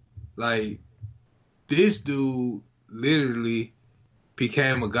 So, this dude literally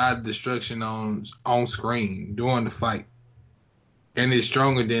became a God of Destruction on screen during the fight. And is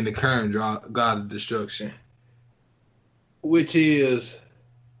stronger than the current God of Destruction. Which is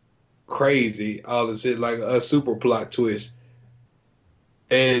crazy, all of it, like a super plot twist.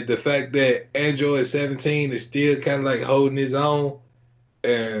 And the fact that Android 17 is still kind of holding his own,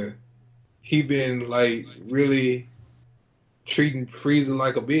 and he been really treating Frieza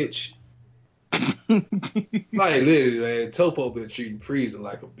like a bitch. Literally, man, Topo been treating Frieza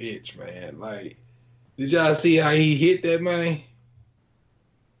like a bitch, man. Did y'all see how he hit that man?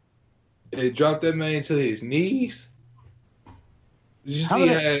 It dropped that man to his knees. Did you see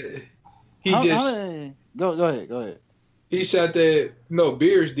how he Go ahead. He shot that. No,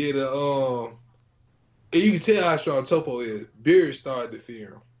 Beers did a. And you can tell how strong Topo is. Beers started to fear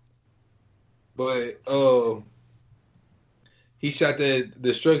him, but he shot that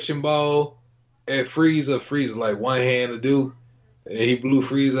destruction ball at Frieza. Frieza one hand to do, and he blew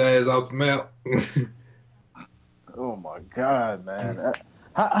Frieza ass off the map. Oh my God, man!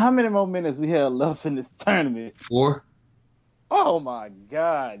 How many more minutes we have left in this tournament? 4. Oh my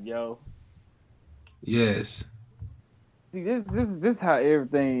God, yo! Yes. See, this is how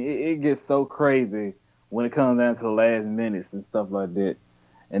everything it gets so crazy when it comes down to the last minutes and stuff like that.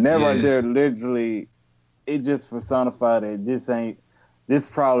 And that right there, literally, it just personified that this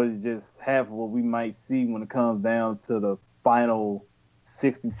probably just half of what we might see when it comes down to the final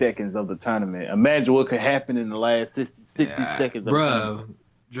 60 seconds of the tournament. Imagine what could happen in the last 60 seconds of the tournament.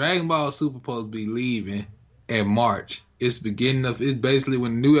 Dragon Ball Super supposed to be leaving in March. It's basically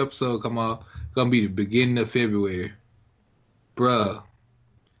when the new episode come out, gonna be the beginning of February. Bruh,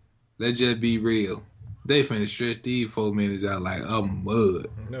 let's just be real. They finna stretch these 4 minutes out like a mud.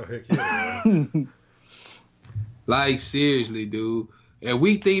 No, heck yeah. Seriously, dude. And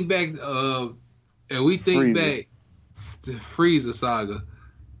we think back to Frieza Saga.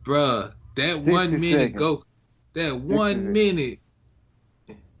 Bruh, that 1 minute seconds. that 1 minute.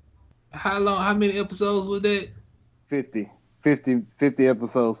 How many episodes was that? 50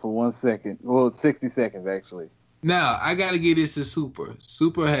 episodes for 1 second. Well, 60 seconds, actually. Now, I got to get this to Super.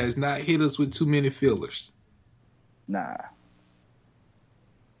 Super has not hit us with too many fillers. Nah.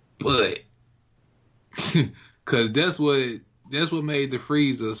 But, because that's what made the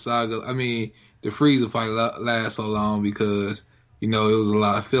Frieza saga, the Frieza fight last so long because, it was a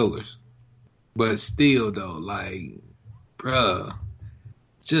lot of fillers. But still, though, bruh,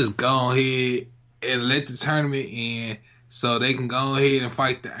 just go ahead and let the tournament end so they can go ahead and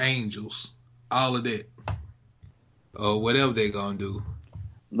fight the Angels. All of that. Or whatever they gonna do.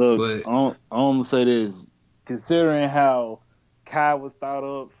 Look, I'm gonna say this. Considering how Kai was thought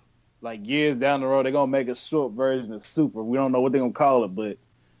of, years down the road, they're gonna make a short version of Super. We don't know what they're gonna call it, but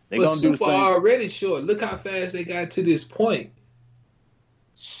they're gonna do the same. Super already short. Look how fast they got to this point.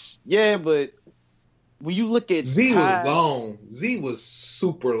 Yeah, but when you look at Z Kai, was long. Z was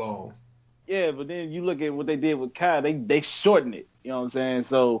super long. Yeah, but then you look at what they did with Kai, they shortened it. You know what I'm saying?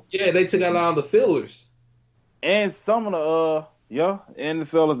 So yeah, they took out all the fillers. And some of and the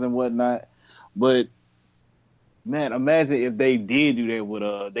fellas and whatnot. But man, imagine if they did do that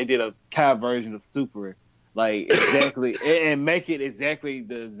with they did a Kai version of Super, exactly, and make it exactly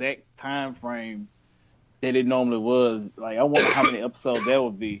the exact time frame that it normally was. I wonder how many episodes that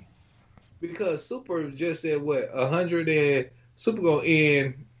would be. Because Super just said 100 and Super gonna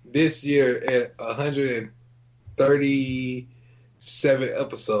end this year at 137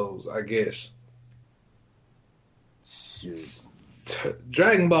 episodes, I guess. Shoot.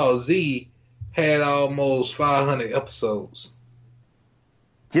 Dragon Ball Z had almost 500 episodes.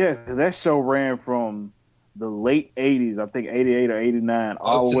 Yeah, because that show ran from the late 80s, I think 88 or 89,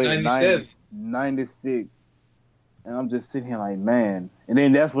 all the way to 96. And I'm just sitting here man. And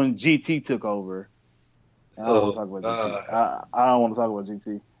then that's when GT took over. I don't want to talk about GT. I don't want to talk about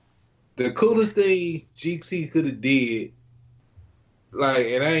GT. The coolest thing GT could have did,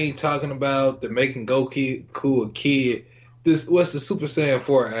 and I ain't talking about the making Goku a kid. what's the Super Saiyan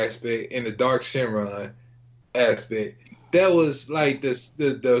 4 aspect and the Dark Shenron aspect. That was like the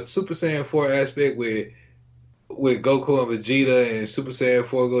Super Saiyan 4 aspect with Goku and Vegeta and Super Saiyan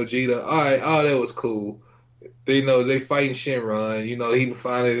 4 Gogeta. All that was cool. They fighting Shenron. He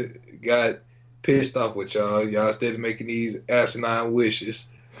finally got pissed off with y'all. Y'all started making these asinine wishes.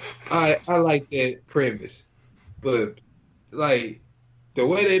 I like that premise. But like the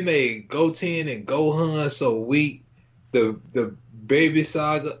way they made Goten and Gohan so weak, the baby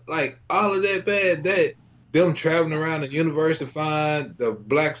saga, like all of that bad, that them traveling around the universe to find the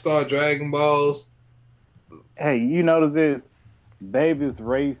Black Star Dragon Balls. Hey, you notice this? Baby's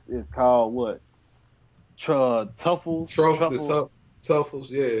race is called what? Tuffles? Tuffles,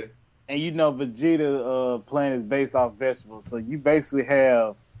 yeah. And Vegeta planet is based off vegetables. So you basically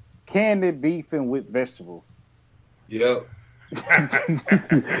have candy beefing with vegetables. Yep.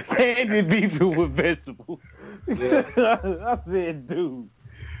 Candy beefing with vegetables. Yeah. I said, dude.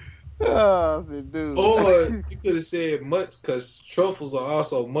 Or you could have said because truffles are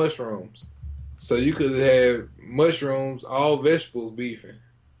also mushrooms. So you could have had mushrooms, all vegetables beefing.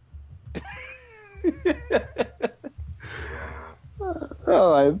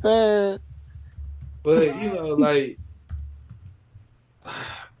 Oh, like that. But like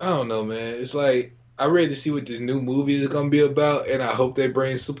I don't know, man. It's like I'm ready to see what this new movie is gonna be about, and I hope they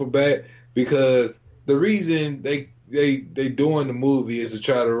bring Super back because the reason they doing the movie is to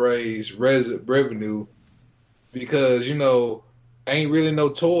try to raise revenue because ain't really no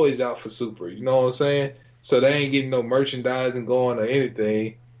toys out for Super. You know what I'm saying? So they ain't getting no merchandising going or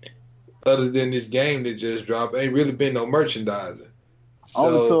anything other than this game that just dropped. Ain't really been no merchandising.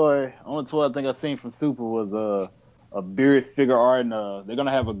 So, only toy I think I seen from Super was a Beerus figure art, and they're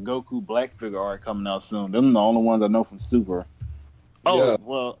gonna have a Goku Black figure art coming out soon. Them are the only ones I know from Super. Oh, yeah.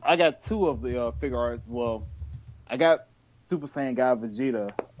 Well, I got two of the figure arts. Well, I got Super Saiyan God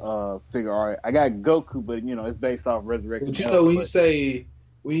Vegeta figure art. I got Goku, but it's based off Resurrection. But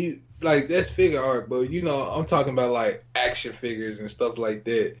when you like that's figure art, but I'm talking about like action figures and stuff like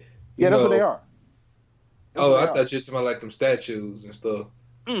that. That's what they are. I thought you were talking about like them statues and stuff.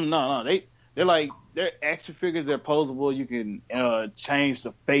 No, they're action figures. They're posable. You can change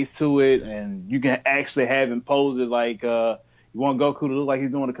the face to it, and you can actually have him pose it like you want Goku to look like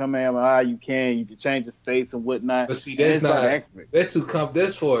he's doing the Kamehameha. You can change his face and whatnot. But see, that's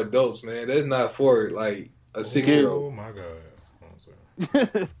for adults, man. That's not for like a 6-year-old. Oh my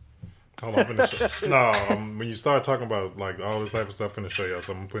god. Hold on, finish. No, when you start talking about like all this type of stuff, I'm finna show y'all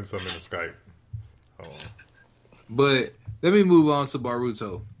something. I'm putting something in the Skype. Hold on. But let me move on to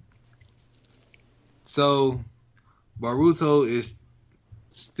Boruto. So Boruto is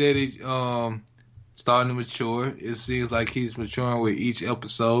steady, starting to mature. It seems like he's maturing with each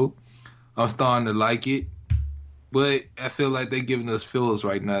episode. I'm starting to like it, but I feel like they're giving us fillers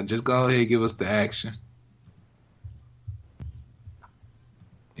right now. Just go ahead and give us the action.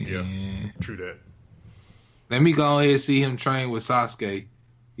 Yeah, true that. Let me go ahead and see him train with Sasuke.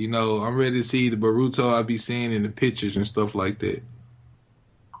 I'm ready to see the Boruto I be seeing in the pictures and stuff like that.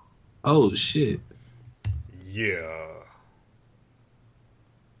 Oh, shit. Yeah.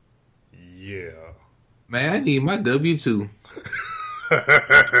 Man, I need my W-2.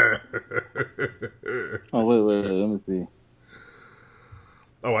 Oh, wait, let me see.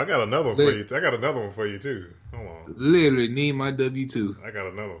 Oh, I got another one for you. I got another one for you, too. Hold on. Literally need my W-2. I got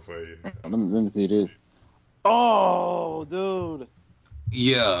another one for you. Let me see this. Oh, dude.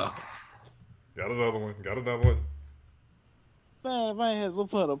 Yeah. Got another one. Man, man has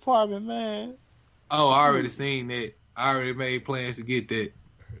looked for an apartment, man. Oh, I already seen that. I already made plans to get that.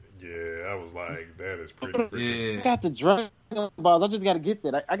 Yeah, I was like, that is pretty freaking. Yeah. I got the Dragon Balls. I just got to get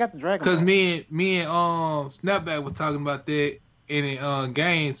that. I got the Dragon Balls. Because me and Snapback was talking about that in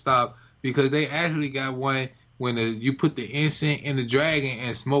GameStop because they actually got one when you put the incense in the dragon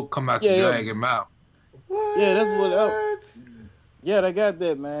and smoke come out the dragon mouth. What? Yeah, that's what. Yeah, they got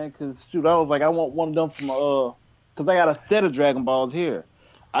that, man. Because shoot, I was like, I want one of them from because I got a set of Dragon Balls here.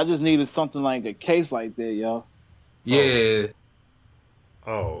 I just needed something like a case like that, y'all. Yeah.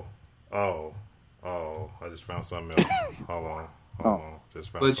 Oh. I just found something else. Hold on. Just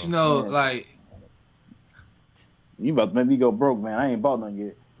found but something. Like you about to make me go broke, man. I ain't bought none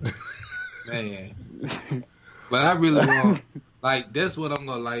yet. Man. But I really want like that's what I'm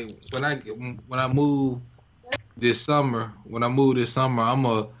gonna like when I move this summer. When I move this summer, I'm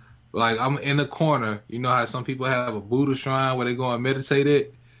in the corner. You know how some people have a Buddha shrine where they go and meditate at?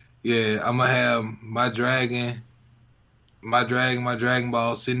 Yeah, I'm gonna have my Dragon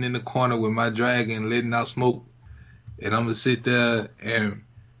Ball sitting in the corner with my dragon letting out smoke, and I'm gonna sit there and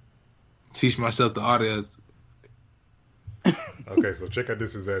teach myself the art of Okay, so check out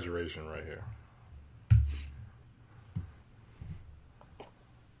this exaggeration right here.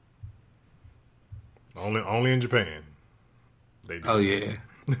 Only in Japan. They do. Oh yeah,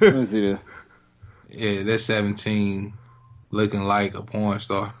 Let me see this. yeah. That's 17 looking like a porn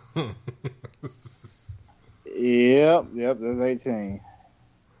star. Yep, that's 18.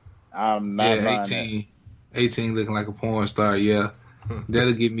 I'm not Yeah, buying 18. 18 looking like a porn star. Yeah,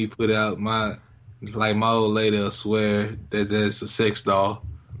 that'll get me put out. My old lady will swear that that's a sex doll.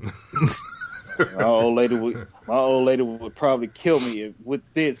 that. My old lady would probably kill me with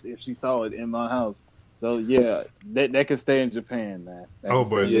this if she saw it in my house. So yeah, that can stay in Japan, man.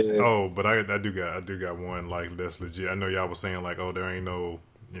 But I do got one like that's legit. I know y'all was saying like, oh, there ain't no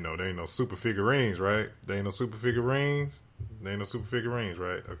super figurines, right? There ain't no super figurines. There ain't no super figurines,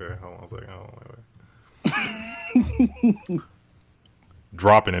 right? Okay, hold on a second. Wait.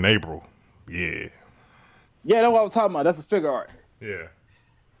 Dropping in April. Yeah. Yeah, that's what I was talking about. That's a figure art. Yeah.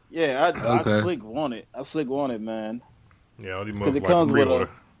 Yeah, I Okay. slick want it. I slick want it, man. Yeah, all these Because it motherfuckers comes with pre-order.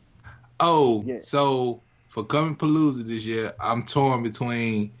 Oh, Yeah. so for Coming Palooza this year, I'm torn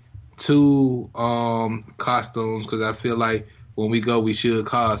between two costumes because I feel like when we go, we should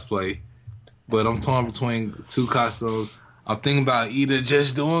cosplay. But I'm torn between two costumes. I'm thinking about either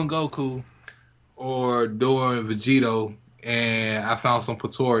just doing Goku or doing Vegito, and I found some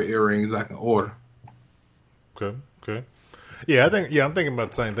Patora earrings I can order. Okay. Yeah, I'm thinking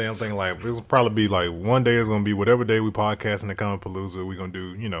about the same thing. I'm thinking like it'll probably be like one day is gonna be whatever day we podcasting the Comic Palooza. We're gonna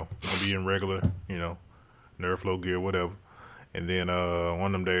do, gonna be in regular, Nerd Flow gear, whatever. And then one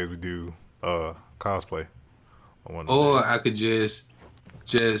of them days we do cosplay. Or I could just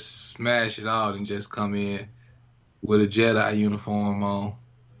smash it out and just come in with a Jedi uniform on,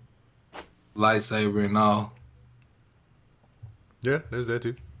 lightsaber and all. Yeah, there's that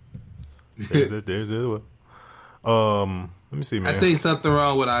too. There's that one. Let me see, man. I think something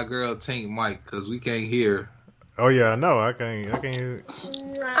wrong with our girl Tink Mike because we can't hear. Oh yeah, I know. I can't hear.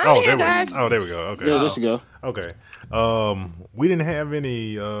 I'm here, guys. There we go. Okay. Yeah, there you go. Okay. We didn't have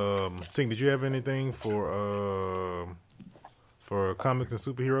any. Tink, did you have anything for comics and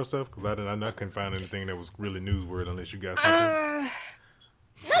superhero stuff? Because I couldn't find anything that was really newsworthy unless you got something.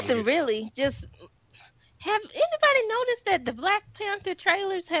 Nothing really. Just have anybody noticed that the Black Panther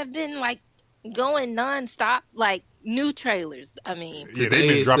trailers have been like going nonstop, like new trailers? I mean, Yeah, Today they've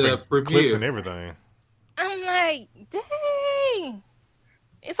been is dropping the clips premiere. and everything. I'm like, dang.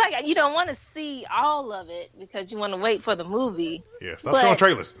 It's like you don't want to see all of it because you want to wait for the movie. Yeah, stop But- showing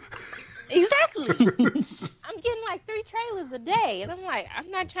trailers. Exactly. I'm getting like 3 trailers a day, and I'm like,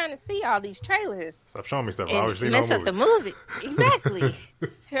 I'm not trying to see all these trailers Stop showing me stuff. I and already seen mess the up the movie. movie. Exactly.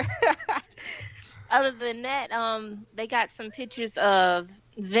 Other than that, they got some pictures of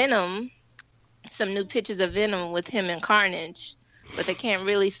Venom, some new pictures of Venom with him and Carnage, but they can't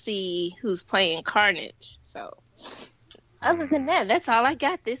really see who's playing Carnage. So, other than that, that's all I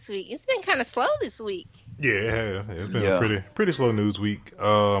got this week. It's been kind of slow this week. Yeah, it has. It's been a pretty slow news week.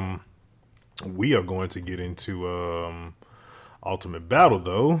 We are going to get into Ultimate Battle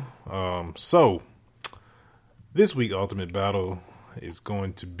though. So this week Ultimate Battle is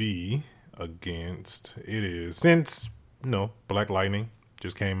going to be against since Black Lightning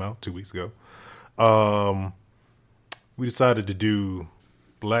just came out 2 weeks ago. We decided to do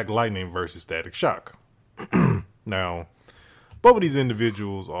Black Lightning versus Static Shock. Now, both of these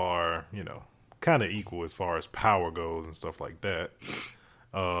individuals are, kind of equal as far as power goes and stuff like that.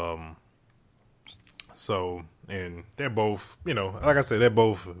 So, and they're both, like I said, they're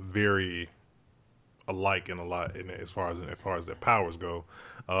both very alike in a lot as far as their powers go.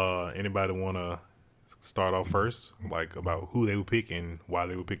 Anybody want to start off first, like about who they would pick and why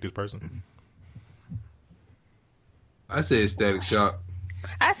they would pick this person? I said Static Shock.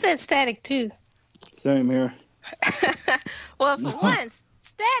 I said Static too. Same here. Well, for once,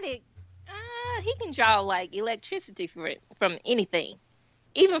 Static, he can draw like electricity from anything,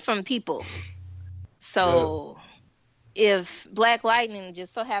 even from people. So if Black Lightning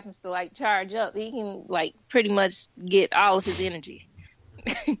just so happens to like charge up, he can like pretty much get all of his energy,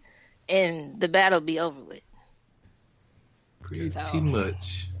 and the battle be over with. Pretty So-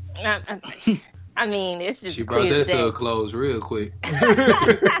 much. I mean, it's just She brought clear that as day. to a close real quick.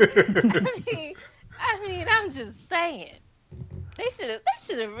 I mean, I'm just saying. They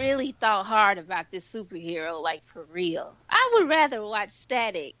should have really thought hard about this superhero, like for real. I would rather watch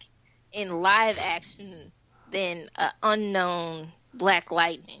Static in live action than an unknown Black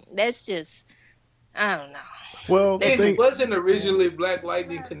Lightning. That's just, I don't know. Well, It wasn't originally Black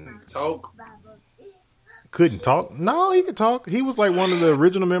Lightning couldn't talk. couldn't talk. No, he could talk. He was like one of the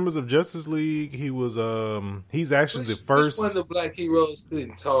original members of Justice League. He was he's actually the first. Which one of the black heroes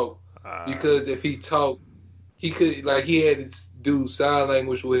couldn't talk? Because if he talked, he could he had to do sign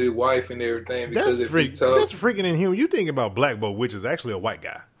language with his wife and everything. Because if he talked, that's freaking inhuman. You think about Black Bolt, which is actually a white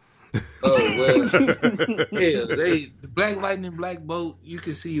guy. Oh well, yeah. The Black Lightning, Black Bolt. You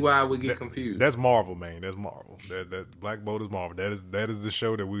can see why I would get confused. That's Marvel, man. That's Marvel. That Black Bolt is Marvel. That is the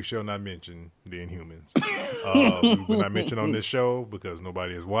show that we shall not mention. The Inhumans. We will not mention on this show because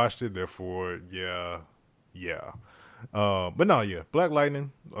nobody has watched it. Therefore, yeah. But no, yeah. Black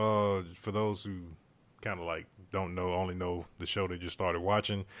Lightning. For those who kind of like don't know, only know the show they just started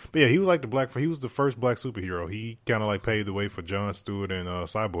watching. But yeah, he was like he was the first black superhero. He kind of like paved the way for Jon Stewart and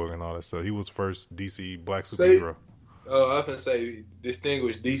Cyborg and all that stuff. He was first DC black superhero. I often say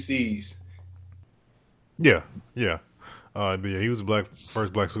distinguished DCs. Yeah. But yeah, he was the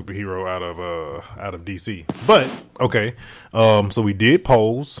first black superhero out of DC. But okay, so we did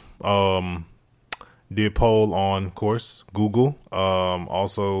polls. Did poll on, of course, Google.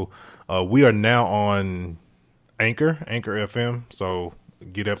 Also, we are now on Anchor FM. So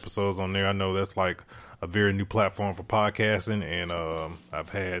get episodes on there. I know that's like a very new platform for podcasting, and I've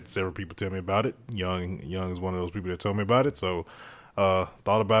had several people tell me about it. Young is one of those people that told me about it. So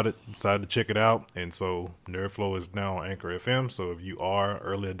thought about it, decided to check it out, and so Nerdflow is now on Anchor FM. So if you are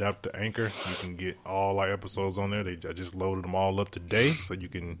early adapter to Anchor, you can get all our episodes on there. I just loaded them all up today, so you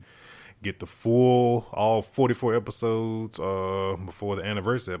can get the full all 44 episodes before the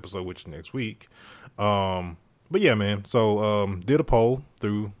anniversary episode, which is next week. But yeah, man. So did a poll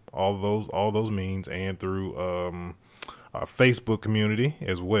through all those means and through our Facebook community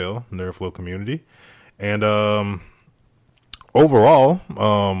as well, Nerdflow community, and overall,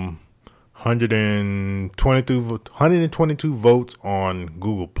 122 votes on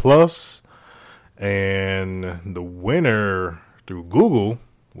Google Plus, and the winner through Google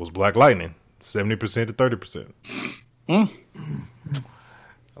was Black Lightning, 70% to 30%.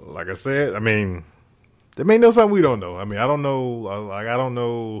 Like I said, I mean, they may know something we don't know. I mean, I don't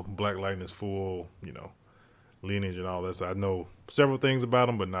know Black Lightning's full, lineage and all that. So I know several things about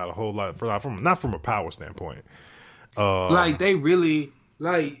him, but not a whole lot. Not from a power standpoint. They really,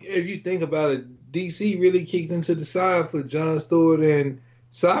 if you think about it, DC really kicked him to the side for Jon Stewart and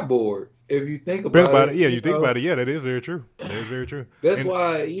Cyborg. If you think about it, you think about it, yeah, that is very true. That is very true. That's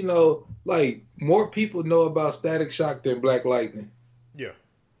why, more people know about Static Shock than Black Lightning. Yeah.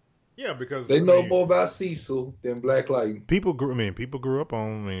 Yeah, because they know more about Cecil than Black Lightning. People grew up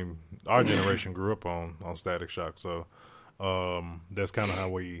on, our generation grew up on Static Shock, so that's kind of how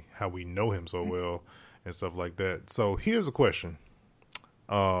we know him so well and stuff like that. So here's a question.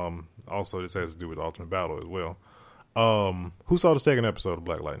 Also, this has to do with Ultimate Battle as well. Who saw the second episode of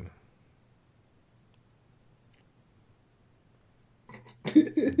Black Lightning? You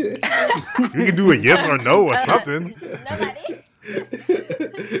can do a yes or no or something. Nobody.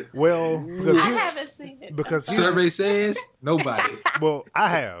 Well, because I haven't seen it. Because survey says nobody. Well, I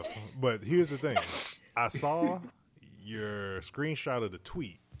have, but here's the thing: I saw your screenshot of the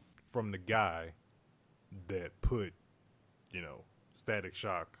tweet from the guy that put, Static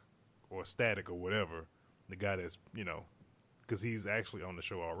Shock or Static or whatever. The guy that's, because he's actually on the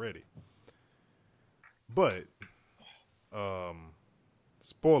show already. But,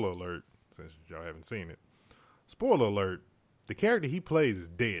 spoiler alert, since y'all haven't seen it. Spoiler alert, the character he plays is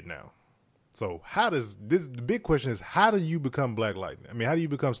dead now. So the big question is, how do you become Black Lightning? I mean, how do you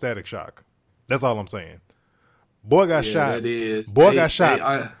become Static Shock? That's all I'm saying. Boy got shot. Boy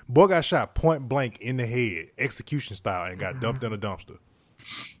got shot point blank in the head, execution style, and got dumped in a dumpster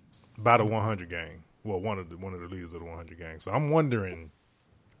by the 100 gang. Well, one of the leaders of the 100 gang. So I'm wondering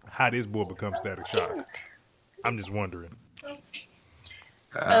how this boy becomes Static Shock. I'm just wondering.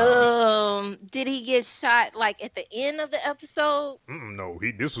 Did he get shot at the end of the episode? No,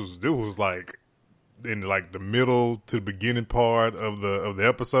 this was like in like the middle to the beginning part of the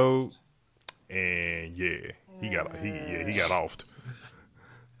episode, and yeah, he got offed.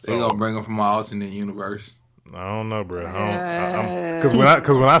 So, they gonna bring him from my alternate universe. I don't know, bro.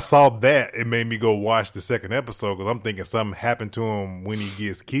 Because when I saw that, it made me go watch the second episode because I'm thinking something happened to him when he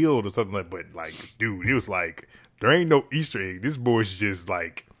gets killed or something like. But dude, it was like there ain't no Easter egg. This boy's just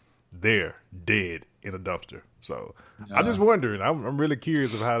there, dead in a dumpster. So I'm just wondering. I'm really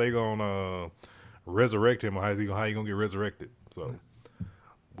curious of how they gonna resurrect him or how he gonna get resurrected. So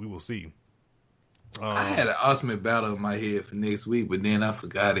we will see. I had an Ultimate Battle in my head for next week, but then I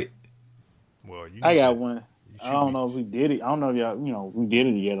forgot it. Well, I got one. I don't know if we did it. I don't know if y'all, we did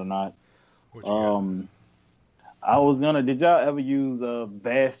it yet or not. I was gonna. Did y'all ever use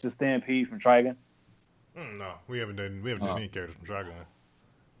Bash the Stampede from Trigon? No, we haven't done any characters from Trigun.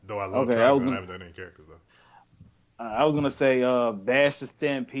 Though I love Okay, Trigun, I haven't done any characters though. I was gonna say Bash the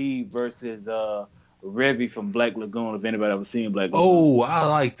Stampede versus Revy from Black Lagoon. If anybody ever seen Black Lagoon. Oh, I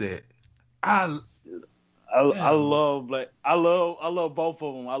like that. I love Black. I love both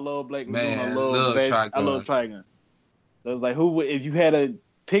of them. I love Black Lagoon. Man, I love Bash. Trigun. I love Trigun. So it's like, if you had to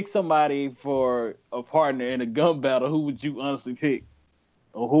pick somebody for a partner in a gun battle, who would you honestly pick?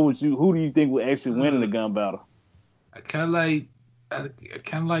 Or who do you think would actually win in a gun battle? I kind of like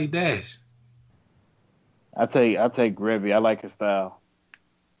Dash. I take Revy. I like his style.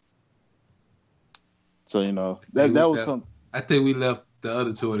 So that was something. I think we left the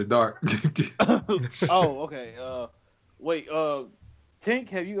other two in the dark. Oh, okay. Wait. Tink,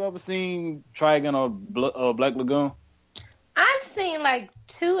 have you ever seen Trigun or Black Lagoon? I've seen like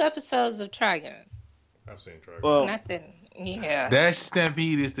 2 episodes of Trigun. I've seen Trigun. Nothing. Yeah. Dash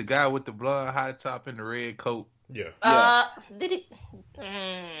Stampede is the guy with the blonde high top and the red coat. Yeah. Did it?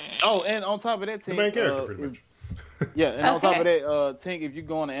 Oh, and on top of that, Tink, the main character, pretty much. Yeah, and on top of that, Tink, if you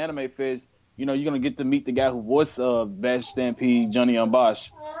go on the Anime Fest, you're gonna get to meet the guy who voiced Bash Stampede, Johnny Umbosh.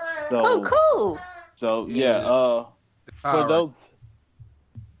 So, cool. So for those,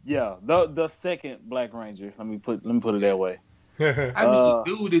 the second Black Ranger. Let me put it that way. I mean,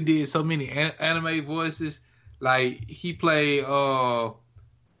 dude that did so many anime voices. Like he played Ichigo.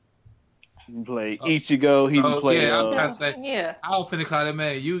 He played. Yeah, I'm trying to say. Yeah. I was finna call that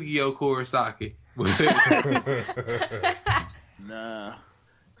man Yu-Gi-Oh! Kurosaki. Nah.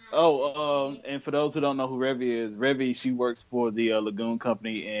 Oh, and for those who don't know who Revy is, she works for the Lagoon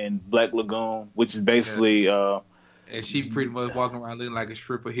Company in Black Lagoon, which is basically. And she pretty much walking around looking like a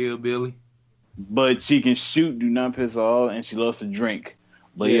stripper hillbilly. But she can shoot, do not piss off, and she loves to drink.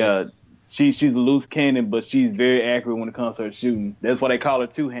 But yes. She's a loose cannon, but she's very accurate when it comes to her shooting. That's why they call her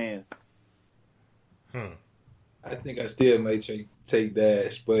Two Hands. I think I still may take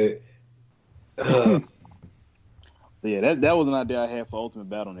Dash, but yeah, that was an idea I had for Ultimate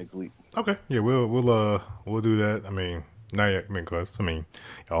Battle next week. Okay, yeah, we'll do that. I mean, not yet, because y'all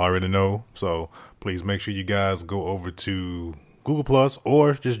already know. So please make sure you guys go over to Google Plus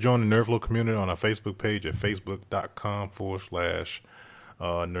or just join the Nerdflow community on our Facebook page at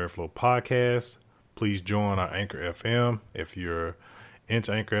facebook.com/Nerdflow Podcast. Please join our Anchor FM. If you're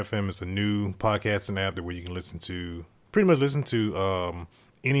into Anchor FM, it's a new podcasting app where you can listen to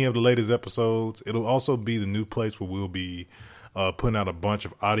any of the latest episodes. It'll also be the new place where we'll be putting out a bunch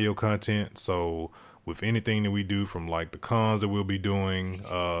of audio content. So with anything that we do, from like the cons that we'll be doing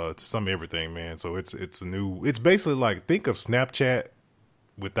to some everything, man. So it's basically like, think of Snapchat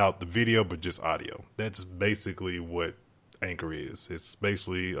without the video but just audio. That's basically what Anchor is. It's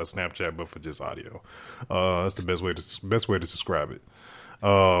basically a Snapchat but for just audio. That's the best way to describe it.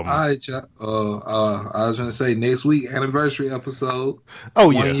 All right, y'all. I was gonna say next week anniversary episode.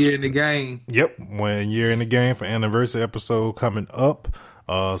 Oh yeah, 1 year in the game. Yep, 1 year in the game for anniversary episode coming up.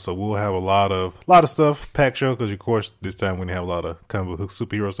 So we'll have a lot of stuff, packed show, because of course this time we didn't have a lot of kind of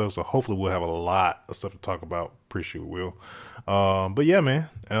superhero stuff. So hopefully we'll have a lot of stuff to talk about. Pretty sure we will. But yeah, man.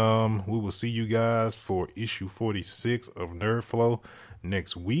 We will see you guys for issue 46 of Nerdflow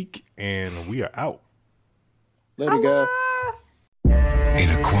next week, and we are out. Later, guys. In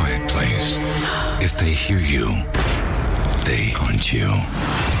a quiet place, if they hear you, they hunt you.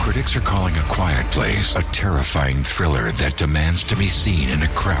 Critics are calling A Quiet Place a terrifying thriller that demands to be seen in a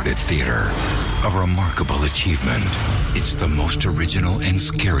crowded theater. A remarkable achievement. It's the most original and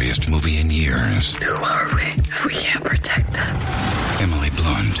scariest movie in years. Who are we if we can't protect them? Emily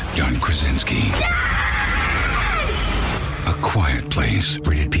Blunt, John Krasinski. A Quiet Place,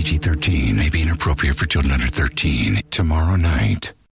 rated PG-13, may be inappropriate for children under 13. Tomorrow night.